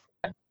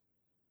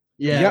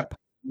 Yeah. Yep.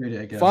 Read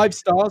it again. 5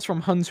 stars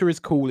from Hunter is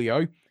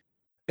Coolio.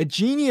 A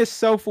genius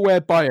self-aware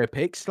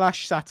biopic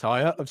 /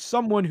 satire of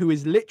someone who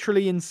is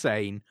literally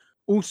insane.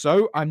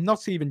 Also, I'm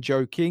not even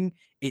joking.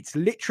 It's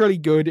literally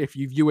good if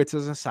you view it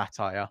as a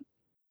satire.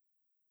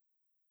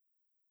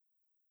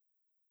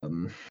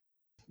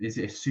 Is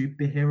it a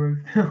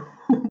superhero?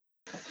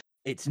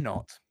 It's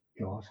not.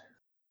 God.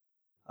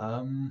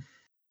 I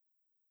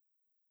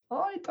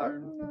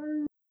don't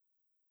know.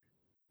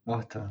 I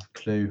don't have a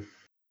clue.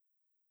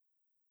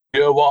 You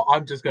know what?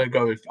 I'm just gonna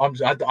go with. I'm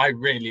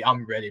ready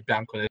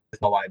blank on it.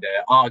 no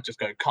idea. I'll just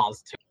go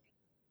Cars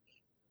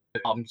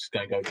 2. I'm just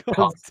going to go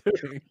Cars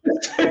 2.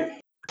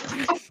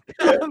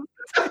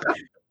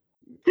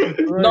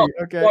 No,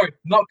 okay. sorry,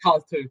 not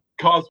Cars 2.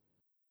 Cars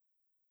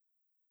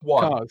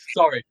 1. Cars.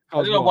 Sorry.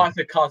 Cars I don't know 1. why I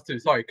said Cars 2.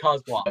 Sorry,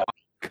 Cars 1.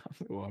 Cars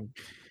 1.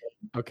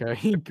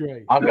 Okay,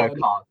 great. I'll go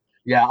Cars.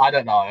 Yeah, I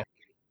don't know.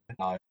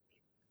 No.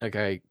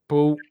 Okay,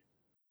 Paul.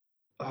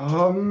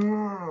 Oh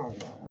no.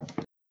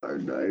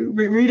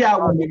 Read out I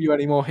can't one. give you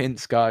any more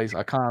hints, guys.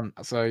 I can't.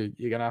 So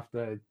you're gonna have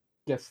to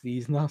guess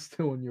these now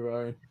still on your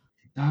own.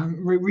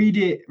 Read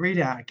it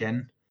out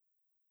again.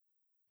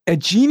 A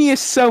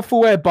genius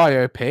self-aware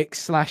biopic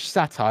 /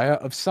 satire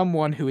of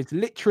someone who is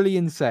literally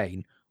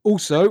insane.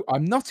 Also,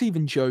 I'm not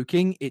even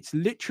joking. It's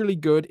literally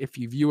good if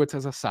you view it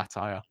as a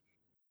satire.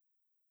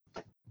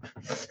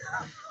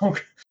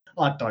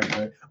 I don't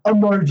know.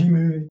 Emoji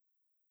Movie.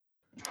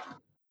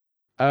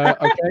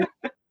 Okay.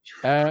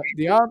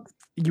 The answer,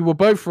 you were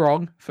both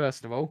wrong,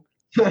 first of all.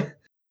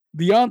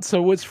 The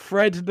answer was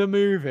Fred the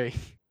movie.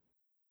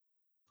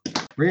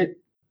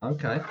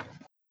 Okay.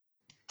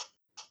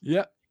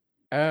 Yep.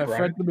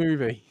 Fred the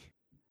movie.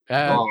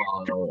 I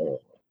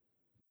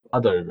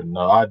don't even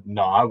know. I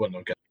wouldn't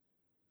have guessed.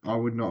 I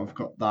would not have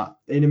got that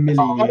in a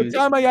million By the years.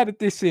 time I added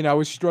this in, I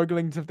was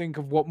struggling to think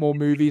of what more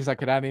movies I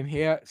could add in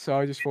here. So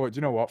I just thought,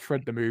 you know what,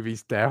 Fred the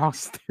movie's there. I'll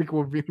stick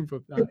with you for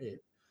that.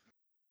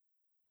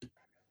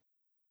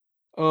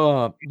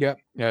 Oh, yeah,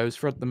 it was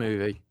Fred the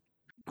movie.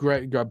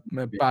 Great,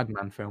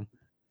 Batman film.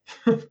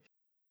 Okay.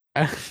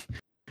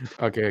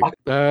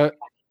 I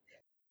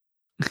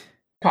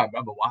can't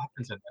remember what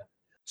happens in there.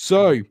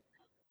 So,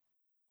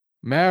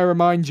 may I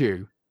remind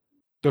you,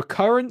 the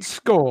current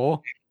score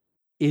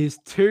is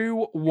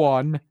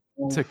 2-1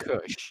 to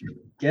Kush.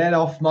 Get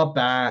off my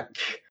back.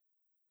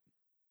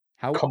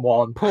 How? Come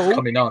on, Paul,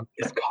 coming on.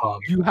 It's calm.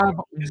 You have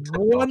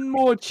one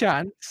more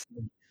chance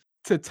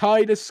to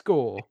tie the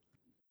score.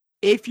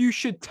 If you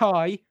should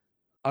tie,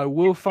 I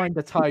will find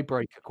a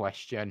tiebreaker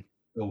question.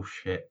 Oh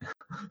shit.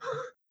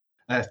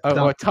 A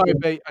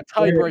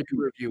tiebreaker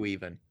review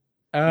even.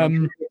 For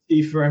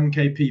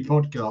MKP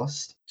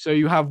podcast. So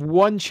you have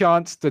one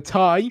chance to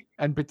tie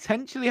and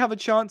potentially have a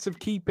chance of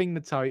keeping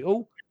the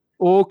title,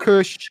 or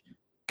Kush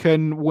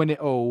can win it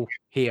all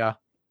here.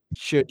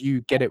 Should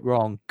you get it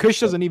wrong, Kush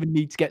doesn't even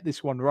need to get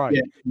this one right.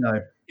 Yeah,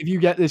 no. If you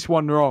get this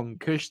one wrong,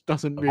 Kush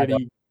doesn't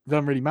really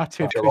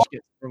matter if Kush gets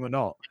it wrong or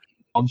not.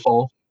 On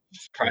Paul.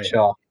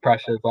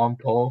 Pressure's on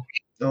Paul.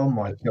 Oh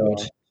my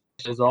god.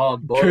 Pressure's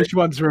on, boy. Kush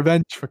wants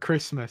revenge for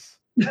Christmas.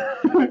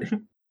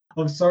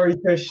 I'm sorry,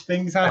 Kush.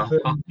 Things happen.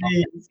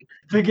 Please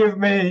forgive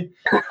me.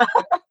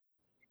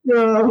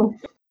 No.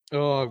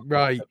 Oh,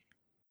 right.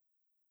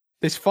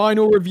 This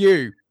final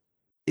review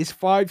is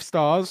 5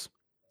 stars.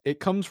 It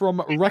comes from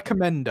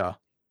Recommender.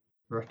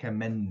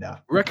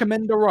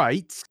 Recommender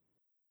writes,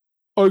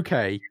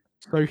 okay,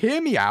 so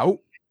hear me out.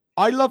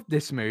 I love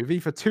this movie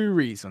for 2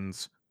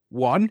 reasons.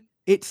 1,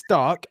 it's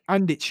dark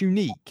and it's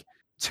unique.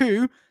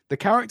 2, the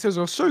characters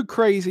are so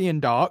crazy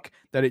and dark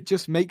that it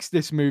just makes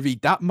this movie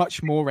that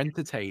much more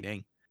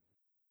entertaining.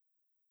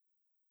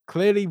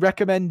 Clearly,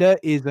 Recommender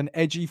is an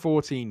edgy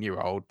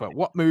 14-year-old, but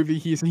what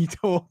movie is he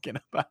talking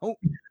about?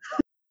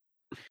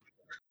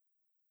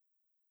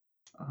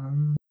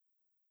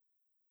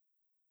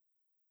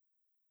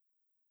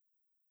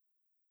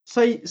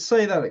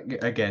 Say that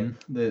again,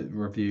 the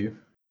review.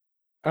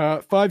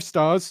 5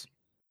 stars.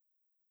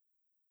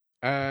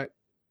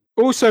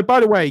 Also, by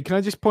the way, can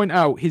I just point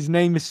out his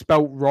name is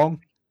spelt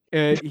wrong?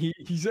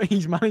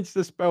 He's managed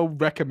to spell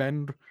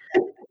recommend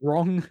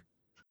wrong.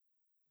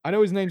 I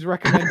know his name's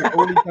Recommender,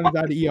 all he's done is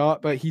add ER,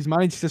 but he's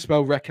managed to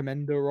spell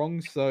Recommender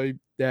wrong. So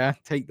yeah,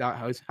 take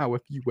that as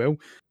however you will.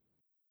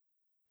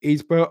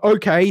 But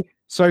okay,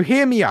 so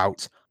hear me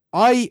out.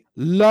 I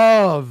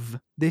love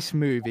this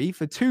movie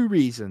for 2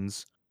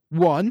 reasons.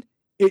 1,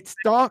 it's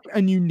dark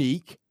and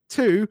unique.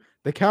 2,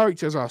 the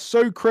characters are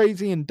so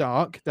crazy and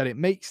dark that it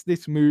makes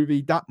this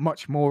movie that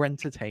much more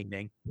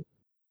entertaining.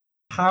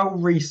 How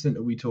recent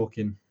are we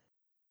talking?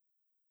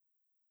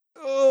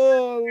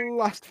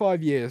 Last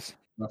 5 years.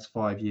 That's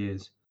 5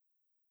 years.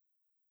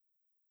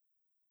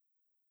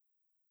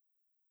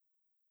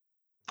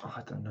 Oh,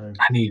 I don't know.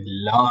 And he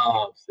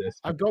loves this.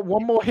 I've got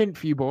one more hint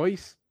for you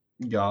boys.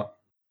 Yeah.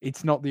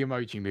 It's not the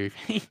Emoji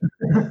Movie.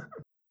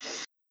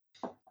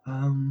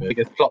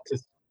 Biggest plot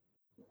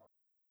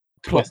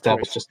twist that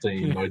was just the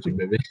Emoji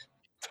Movie.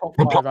 Top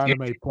 5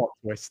 anime plot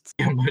twists.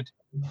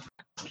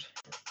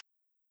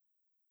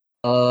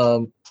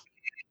 I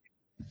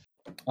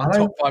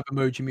Top 5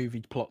 Emoji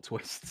Movie plot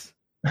twists.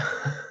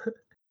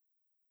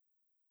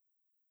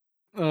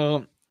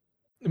 What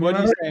are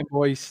you saying,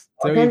 boys?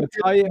 To either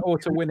tie it or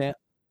to win it?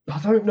 I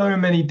don't know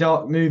many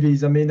dark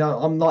movies. I mean,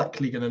 I'm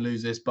likely going to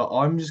lose this, but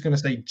I'm just going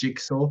to say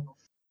Jigsaw,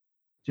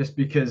 just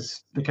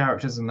because the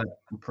characters in that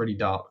are pretty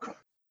dark.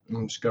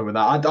 I'm just go with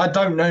that. I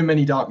don't know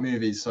many dark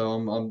movies, so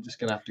I'm just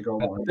going to have to go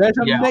on. There's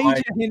a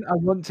major hint I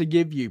want to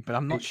give you, but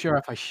I'm not sure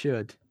if I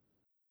should.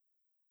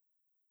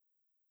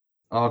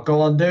 Oh,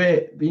 go on, do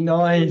it. Be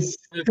nice.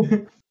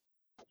 Do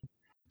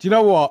you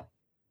know what?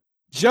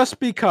 Just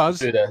because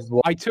Do this.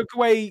 What? I took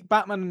away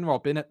Batman and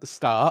Robin at the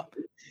start,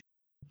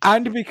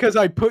 and because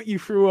I put you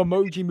through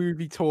emoji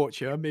movie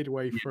torture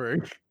midway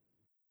through,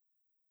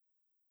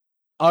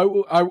 I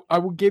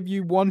will give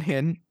you one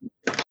hint.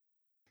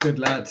 Good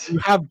lads. You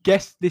have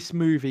guessed this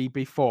movie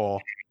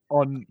before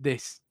on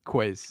this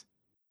quiz.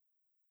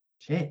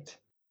 Shit.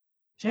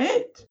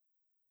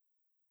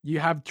 You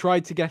have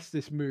tried to guess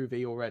this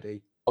movie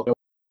already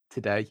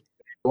today.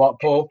 What,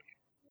 Paul?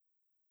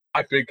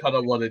 I think I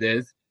know what it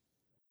is.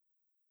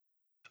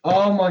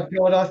 Oh my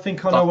god, I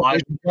think I know what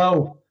it is as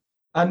well.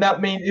 And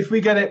that means if we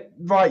get it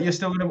right, you're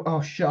still gonna.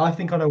 Oh shit, I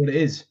think I know what it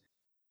is.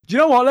 Do you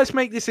know what? Let's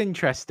make this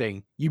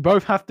interesting. You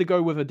both have to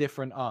go with a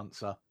different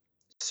answer.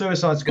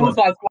 Suicide Squad.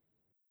 Suicide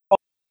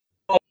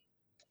Squad.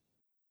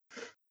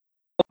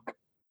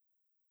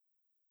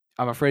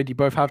 I'm afraid you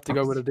both have to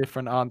go with a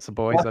different answer,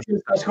 boys.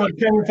 Suicide Squad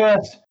came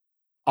first.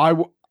 I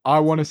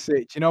want to see.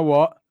 Do you know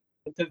what?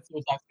 I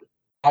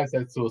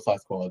said Suicide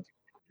Squad.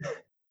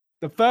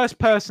 The first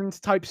person to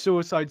type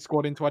Suicide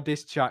Squad into our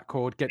Disc chat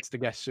cord gets to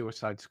guess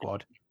Suicide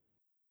Squad.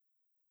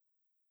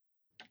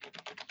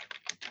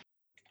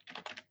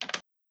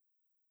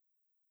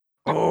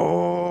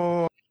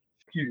 Oh,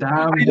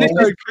 Damn.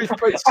 Chris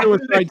put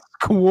Suicide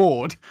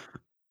Squad.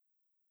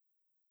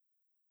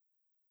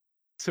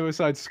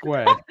 Suicide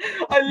Squared.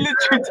 I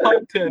literally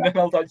typed it and then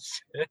I was like,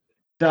 shit.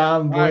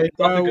 Damn, boy.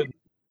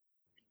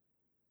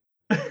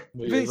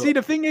 Well, see,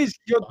 the thing is,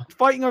 you're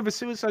fighting over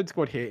Suicide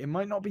Squad here. It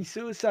might not be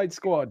Suicide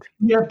Squad.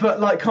 Yeah,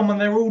 but like, come on,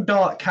 they're all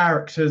dark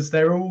characters.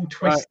 They're all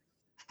twisted.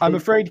 I'm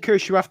afraid,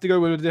 Kush, you have to go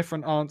with a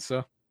different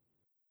answer.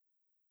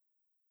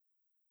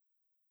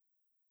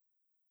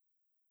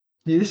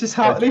 Yeah, this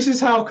is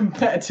how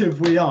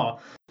competitive we are.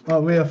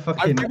 Well, we are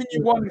fucking. I've given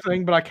you one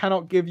thing, but I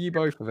cannot give you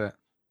both of it.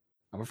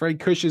 I'm afraid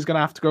Kush is going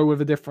to have to go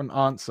with a different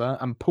answer,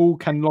 and Paul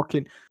can lock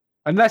in.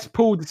 Unless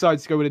Paul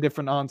decides to go with a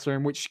different answer,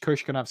 in which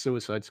Kush can have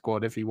Suicide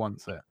Squad if he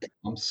wants it.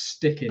 I'm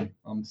sticking.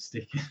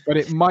 But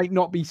it might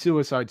not be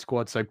Suicide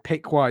Squad, so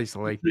pick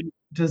wisely. It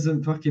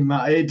doesn't fucking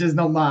matter. It does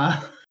not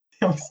matter.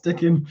 I'm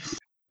sticking.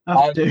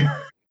 I have to.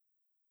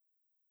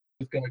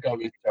 I'm going to go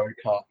with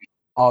Joker.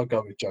 I'll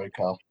go with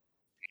Joker.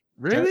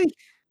 Really?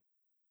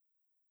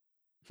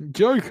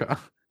 Joker?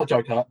 Not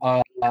Joker.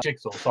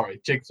 Jigsaw.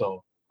 Sorry, Jigsaw.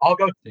 I'll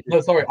go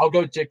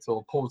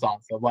Jigsaw. Paul's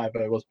answer,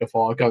 whatever it was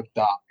before. I'll go with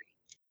that.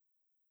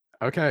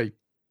 Okay.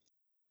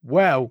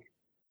 Well,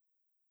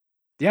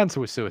 the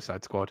answer was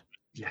Suicide Squad.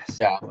 Yes.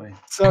 Yeah. Boy.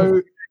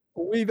 So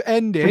we've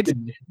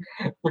ended.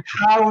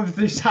 How has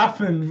this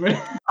happened?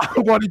 I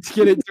wanted to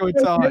get it to a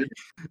tie.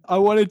 I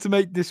wanted to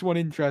make this one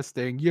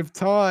interesting. You've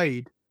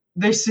tied.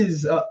 This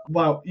is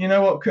well. You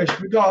know what, Kush?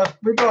 We got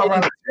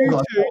around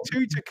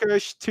 2 to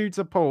Kush, 2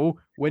 to Paul.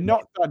 We're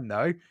not done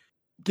though.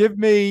 Give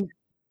me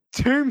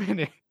 2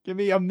 minutes. Give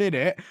me a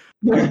minute.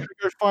 I'm gonna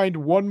go find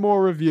one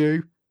more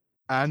review,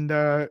 and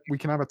we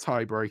can have a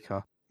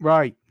tiebreaker.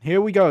 Right,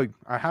 here we go.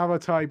 I have a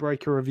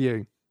tiebreaker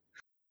review.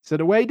 So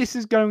the way this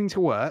is going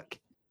to work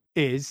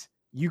is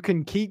you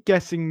can keep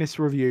guessing this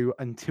review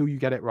until you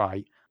get it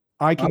right.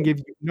 I can give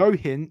you no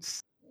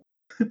hints.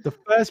 The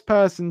first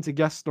person to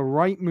guess the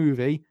right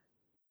movie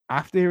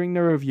after hearing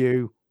the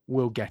review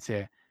will get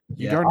it.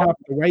 You don't have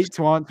to wait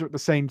to answer at the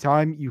same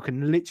time. You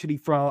can literally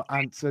throw out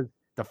answers.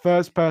 The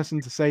first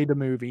person to say the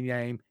movie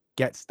name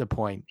gets the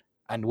point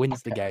and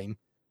wins the game.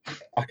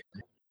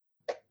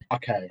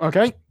 Okay.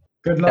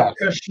 Good luck,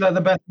 Kush. Let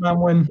the best man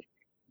win.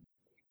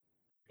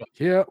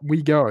 Here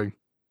we go.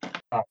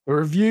 The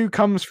review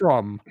comes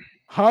from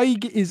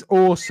Haig is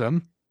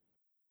awesome.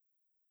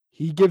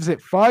 He gives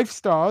it 5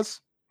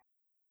 stars.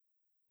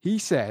 He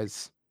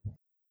says,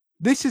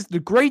 "This is the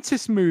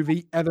greatest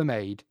movie ever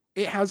made.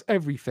 It has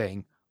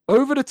everything.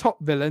 Over-the-top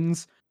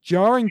villains,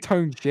 jarring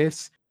tone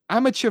shifts,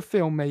 amateur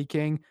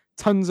filmmaking,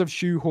 tons of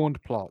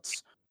shoehorned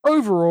plots.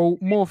 Overall,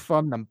 more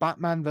fun than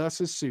Batman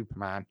vs.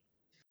 Superman."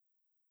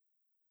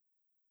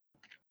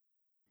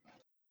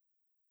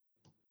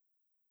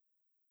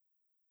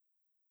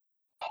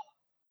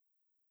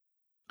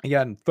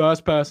 Again,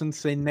 first person to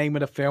say name of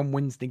the film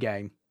wins the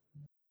game.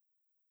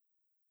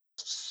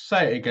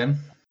 Say it again.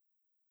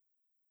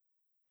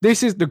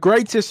 This is the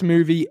greatest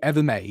movie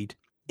ever made.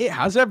 It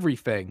has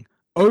everything.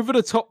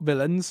 Over-the-top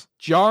villains,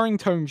 jarring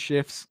tone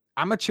shifts,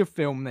 amateur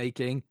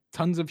filmmaking,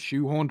 tons of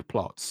shoehorned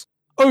plots.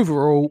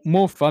 Overall,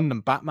 more fun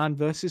than Batman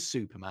vs.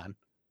 Superman.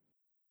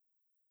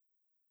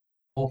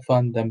 More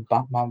fun than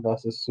Batman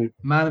vs. Superman.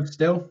 Man of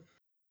Steel.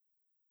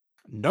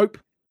 Nope.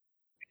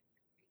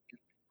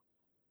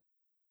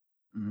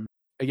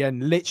 Again,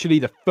 literally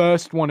the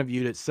first one of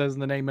you that says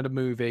the name of the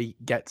movie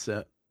gets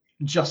it.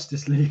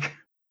 Justice League.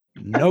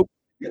 Nope.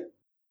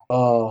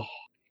 Oh.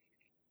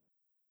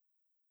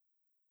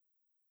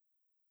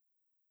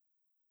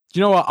 Do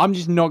you know what? I'm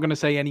just not going to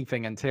say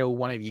anything until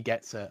one of you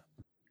gets it.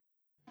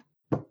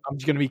 I'm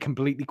just going to be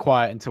completely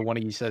quiet until one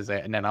of you says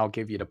it, and then I'll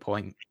give you the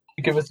point.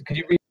 Could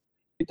you read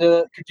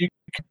the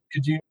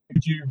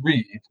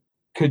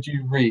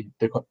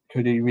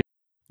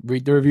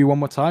Read the review one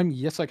more time?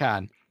 Yes, I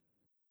can.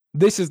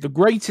 This is the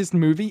greatest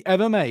movie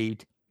ever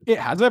made. It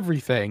has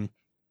everything.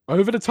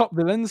 Over-the-top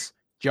villains,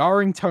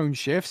 jarring tone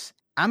shifts,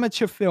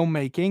 amateur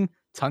filmmaking,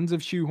 tons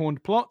of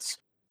shoehorned plots.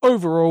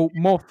 Overall,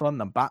 more fun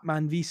than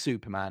Batman v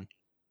Superman.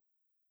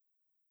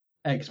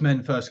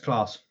 X-Men First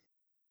Class.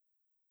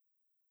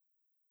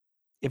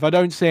 If I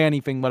don't say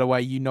anything, by the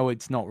way, you know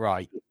it's not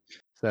right.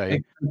 So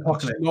I'm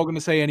Apocalypse. not going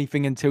to say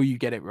anything until you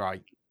get it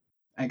right.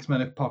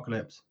 X-Men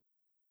Apocalypse.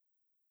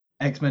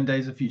 X-Men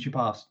Days of Future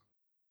Past.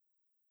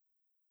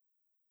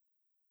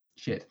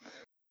 Shit.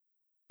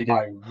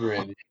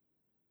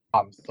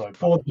 I'm so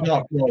For the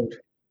Dark World.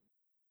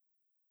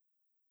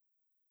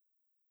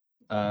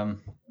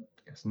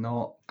 Guess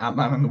not.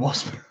 Ant-Man and the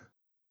Wasp.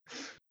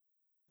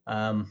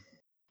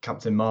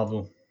 Captain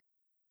Marvel.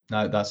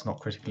 No, that's not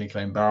critically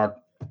acclaimed. Bad.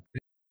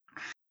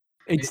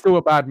 It's still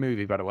a bad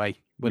movie, by the way,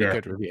 with a Yeah.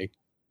 good review.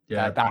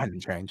 Yeah. That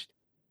hasn't changed.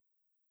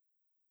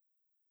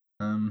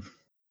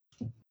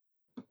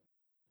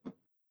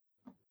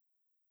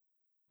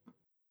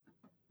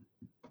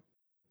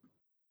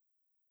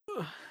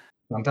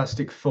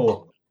 Fantastic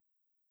Four.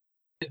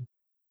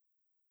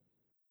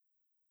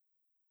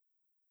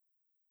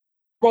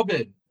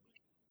 Robin.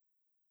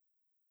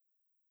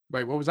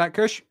 Wait, what was that,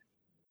 Kush?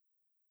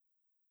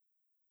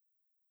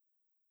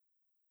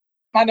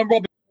 Man and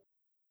Robin.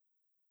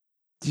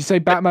 Did you say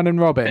Batman and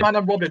Robin? Man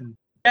and Robin.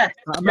 Yes.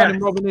 Batman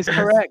and Robin is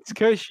correct.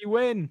 Kush, you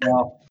win.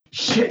 Oh,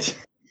 shit.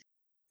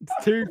 It's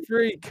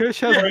 2-3.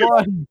 Kush has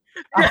won.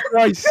 After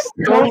I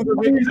stole the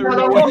victory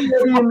away.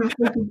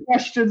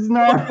 Questions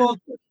now.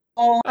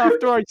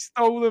 After I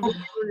stole the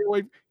victory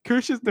away.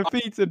 Kush has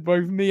defeated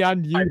both me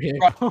and you here.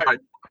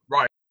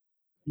 Right.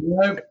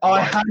 No,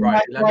 I have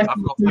right.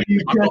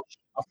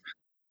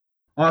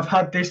 I've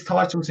had this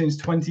title since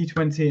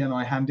 2020 and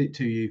I hand it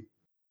to you.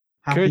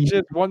 Kush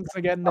is once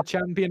again the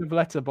champion of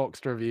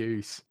letterboxd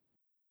reviews.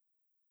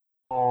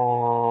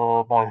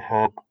 Oh, my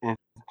head is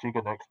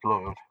gonna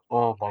explode.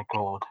 Oh my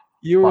god.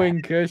 You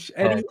win, Kush.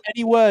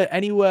 Any words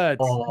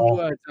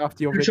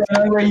after your victory?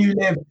 I know where you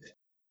live.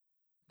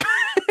 I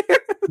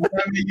know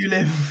where you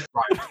live.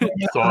 Right.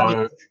 So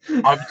I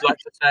would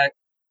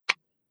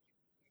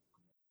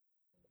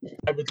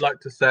like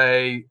to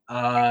say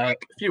a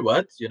few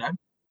words, you know.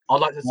 I'd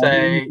like to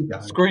say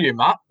screw you,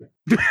 Matt.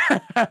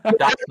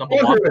 That's number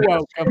one.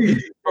 Welcome.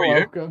 Screw you.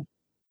 Welcome.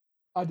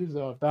 I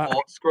deserve that.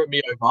 Or screw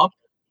me over.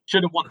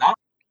 Should have won that.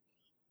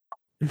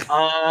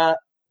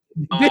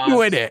 Did you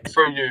win it?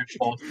 Screw you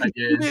for 10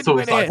 years.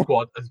 Suicide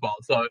Squad as well.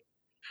 So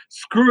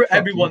screw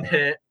everyone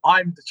here.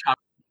 I'm the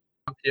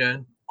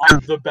champion. I'm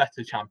the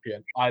better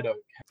champion. I don't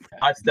care.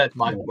 I've said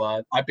my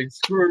word. I've been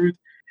screwed.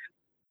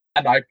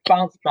 And I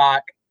bounced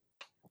back.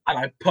 And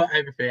I put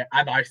everything.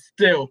 And I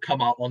still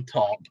come out on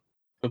top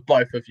for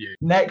both of you.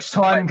 Next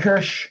time,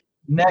 Kush.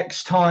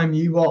 Next time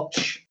you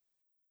watch.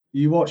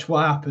 You watch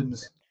what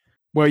happens.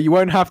 Well, you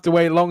won't have to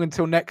wait long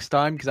until next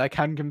time because I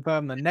can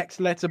confirm the next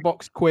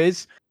letterbox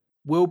quiz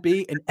will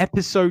be in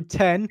episode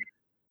 10.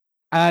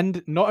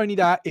 And not only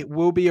that, it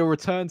will be a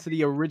return to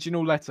the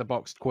original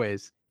letterboxd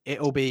quiz.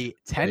 It'll be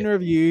 10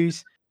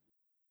 reviews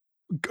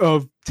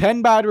of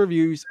 10 bad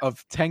reviews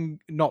of 10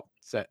 not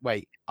set.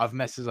 Wait, I've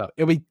messed this up.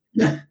 It'll be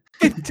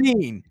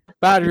 15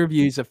 bad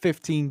reviews of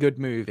 15 good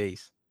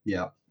movies.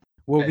 Yeah.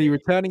 We'll be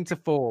returning to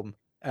form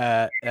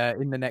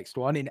in the next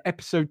one in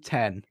episode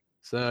 10.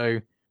 So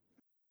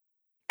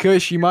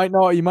Kush, you might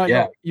not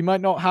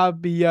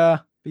have the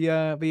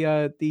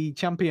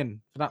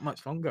champion for that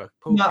much longer.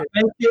 No,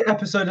 make it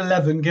episode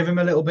 11. Give him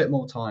a little bit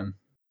more time.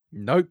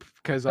 Nope,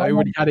 because I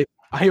already had it.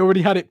 I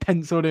already had it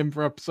penciled in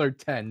for episode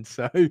 10.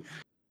 So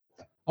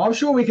I'm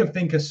sure we can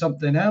think of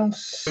something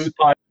else.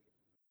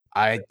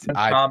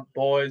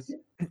 Boys.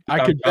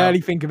 I could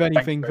barely think of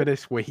anything for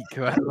this week.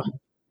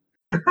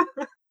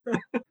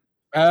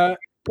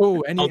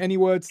 Paul, any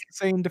words to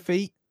say in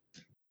defeat?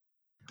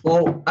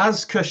 Well,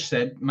 as Kush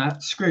said,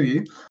 Matt, screw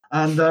you.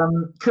 And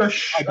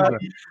Kush,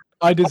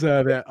 I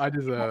deserve it. I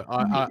deserve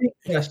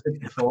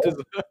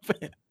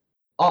it.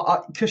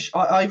 Kush,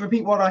 I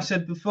repeat what I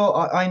said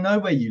before. I know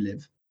where you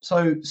live,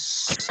 so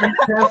sleep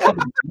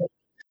carefully.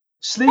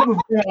 Sleep with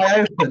one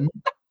eye open,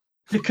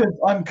 because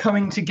I'm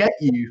coming to get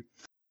you.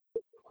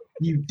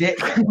 You dick.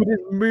 With his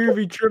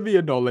movie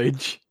trivia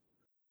knowledge.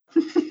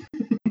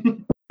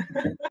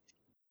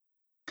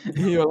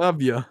 He'll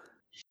have you.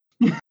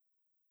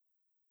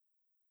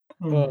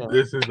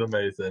 This is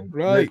amazing.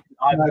 Right.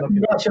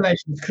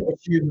 Congratulations,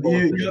 Chris.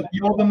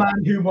 You're the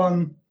man who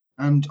won,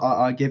 and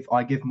I give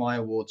my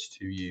awards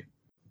to you. You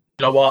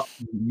know what?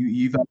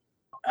 You've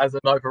as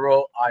an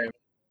overall, I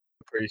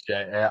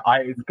appreciate it.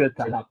 It's good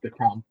to have the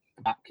crown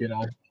back. You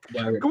know,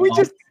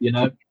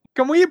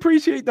 Can we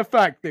appreciate the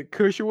fact that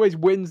Kush always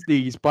wins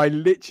these by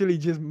literally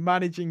just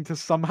managing to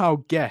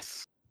somehow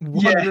guess?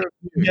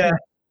 Yeah.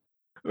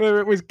 Whether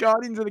it was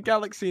Guardians of the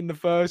Galaxy in the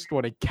first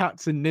one and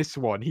Cats in this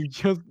one, he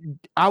just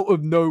out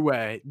of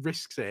nowhere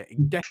risks it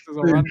and guesses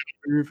a random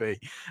movie,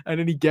 and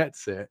then he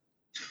gets it.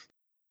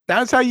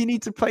 That's how you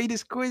need to play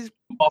this quiz.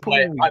 No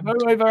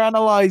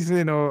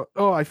over-analyzing or,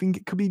 I think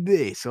it could be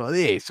this or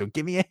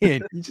give me a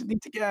hint. You just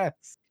need to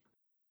guess.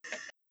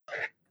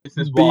 This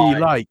is Be why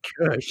like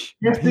Kush.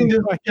 Nothing Be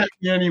doesn't like- get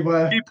me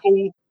anywhere.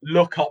 people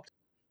look up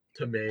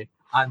to me,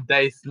 and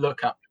they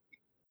look at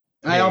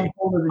Hey, I'm me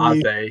taller than as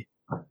you. a.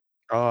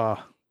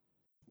 Ah.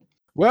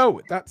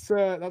 Well, that's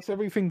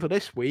everything for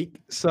this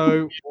week.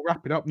 So we'll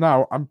wrap it up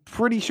now. I'm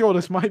pretty sure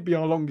this might be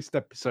our longest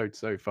episode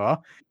so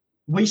far.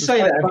 We say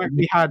Despite that the every fact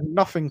we had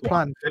nothing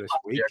planned for this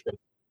week.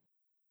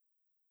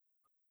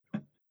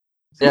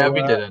 Yeah, So,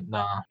 we didn't.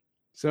 Nah.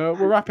 So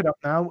we'll wrap it up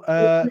now.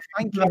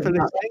 Thank you for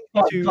listening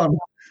to.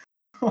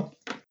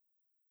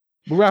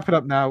 We'll wrap it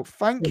up now.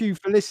 Thank you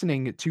for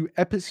listening to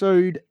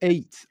episode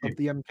 8 of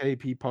the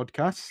MKP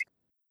podcast.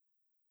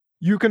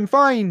 You can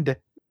find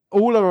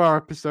all of our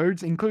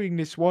episodes, including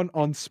this one,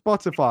 on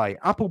Spotify,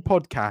 Apple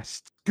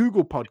Podcasts,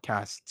 Google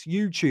Podcasts,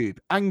 YouTube,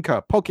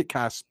 Anchor, Pocket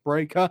Cast,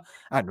 Breaker,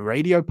 and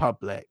Radio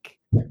Public.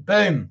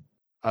 Boom.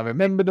 I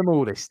remembered them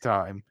all this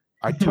time.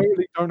 I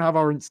totally don't have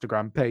our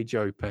Instagram page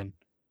open.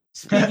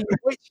 Speaking of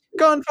which,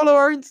 go and follow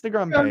our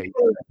Instagram page.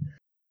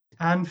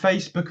 And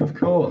Facebook, of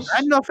course.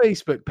 And our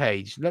Facebook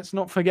page. Let's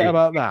not forget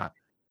about that.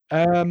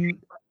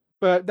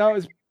 But that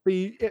was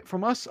be it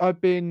from us.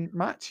 I've been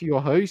Matt,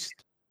 your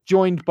host,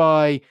 joined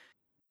by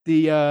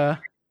the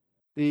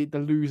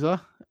loser,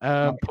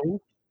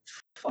 Paul.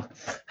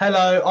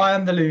 Hello, I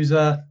am the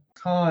loser.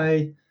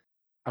 Hi.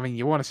 I mean,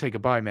 you want to say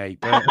goodbye, mate,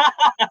 but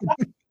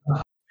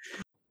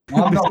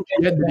I'm not the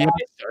end of the I'm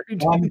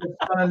episode.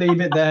 just going to leave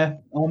it there.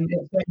 I'm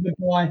not saying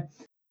goodbye.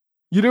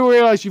 You do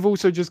realize you've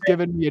also just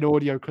given me an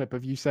audio clip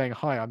of you saying,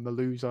 "Hi, I'm the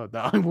loser,"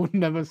 that I will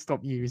never stop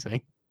using.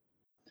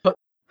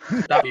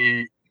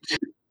 That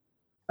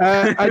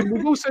And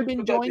we've also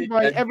been joined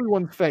by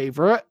everyone's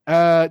favourite,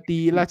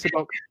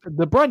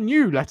 the brand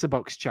new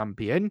Letterbox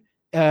champion,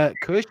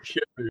 Kush,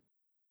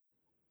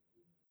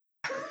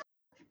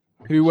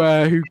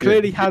 who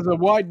clearly has a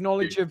wide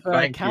knowledge of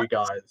Thank Cats, you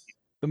guys.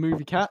 the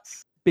movie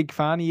Cats. Big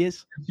fan he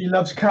is. He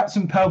loves cats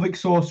and pelvic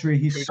sorcery.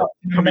 He's such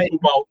an Can we amazing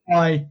talk about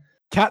guy.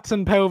 Cats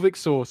and pelvic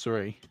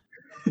sorcery.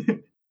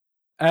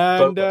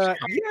 And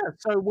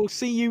so we'll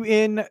see you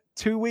in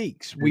 2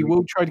 weeks. We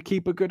will try to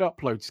keep a good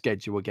upload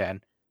schedule again.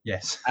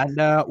 Yes.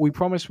 And we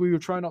promise we will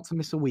try not to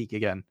miss a week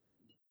again.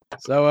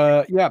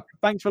 So,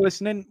 thanks for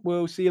listening.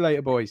 We'll see you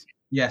later, boys.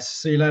 Yes.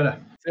 See you later.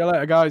 See you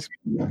later, guys.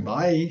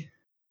 Bye.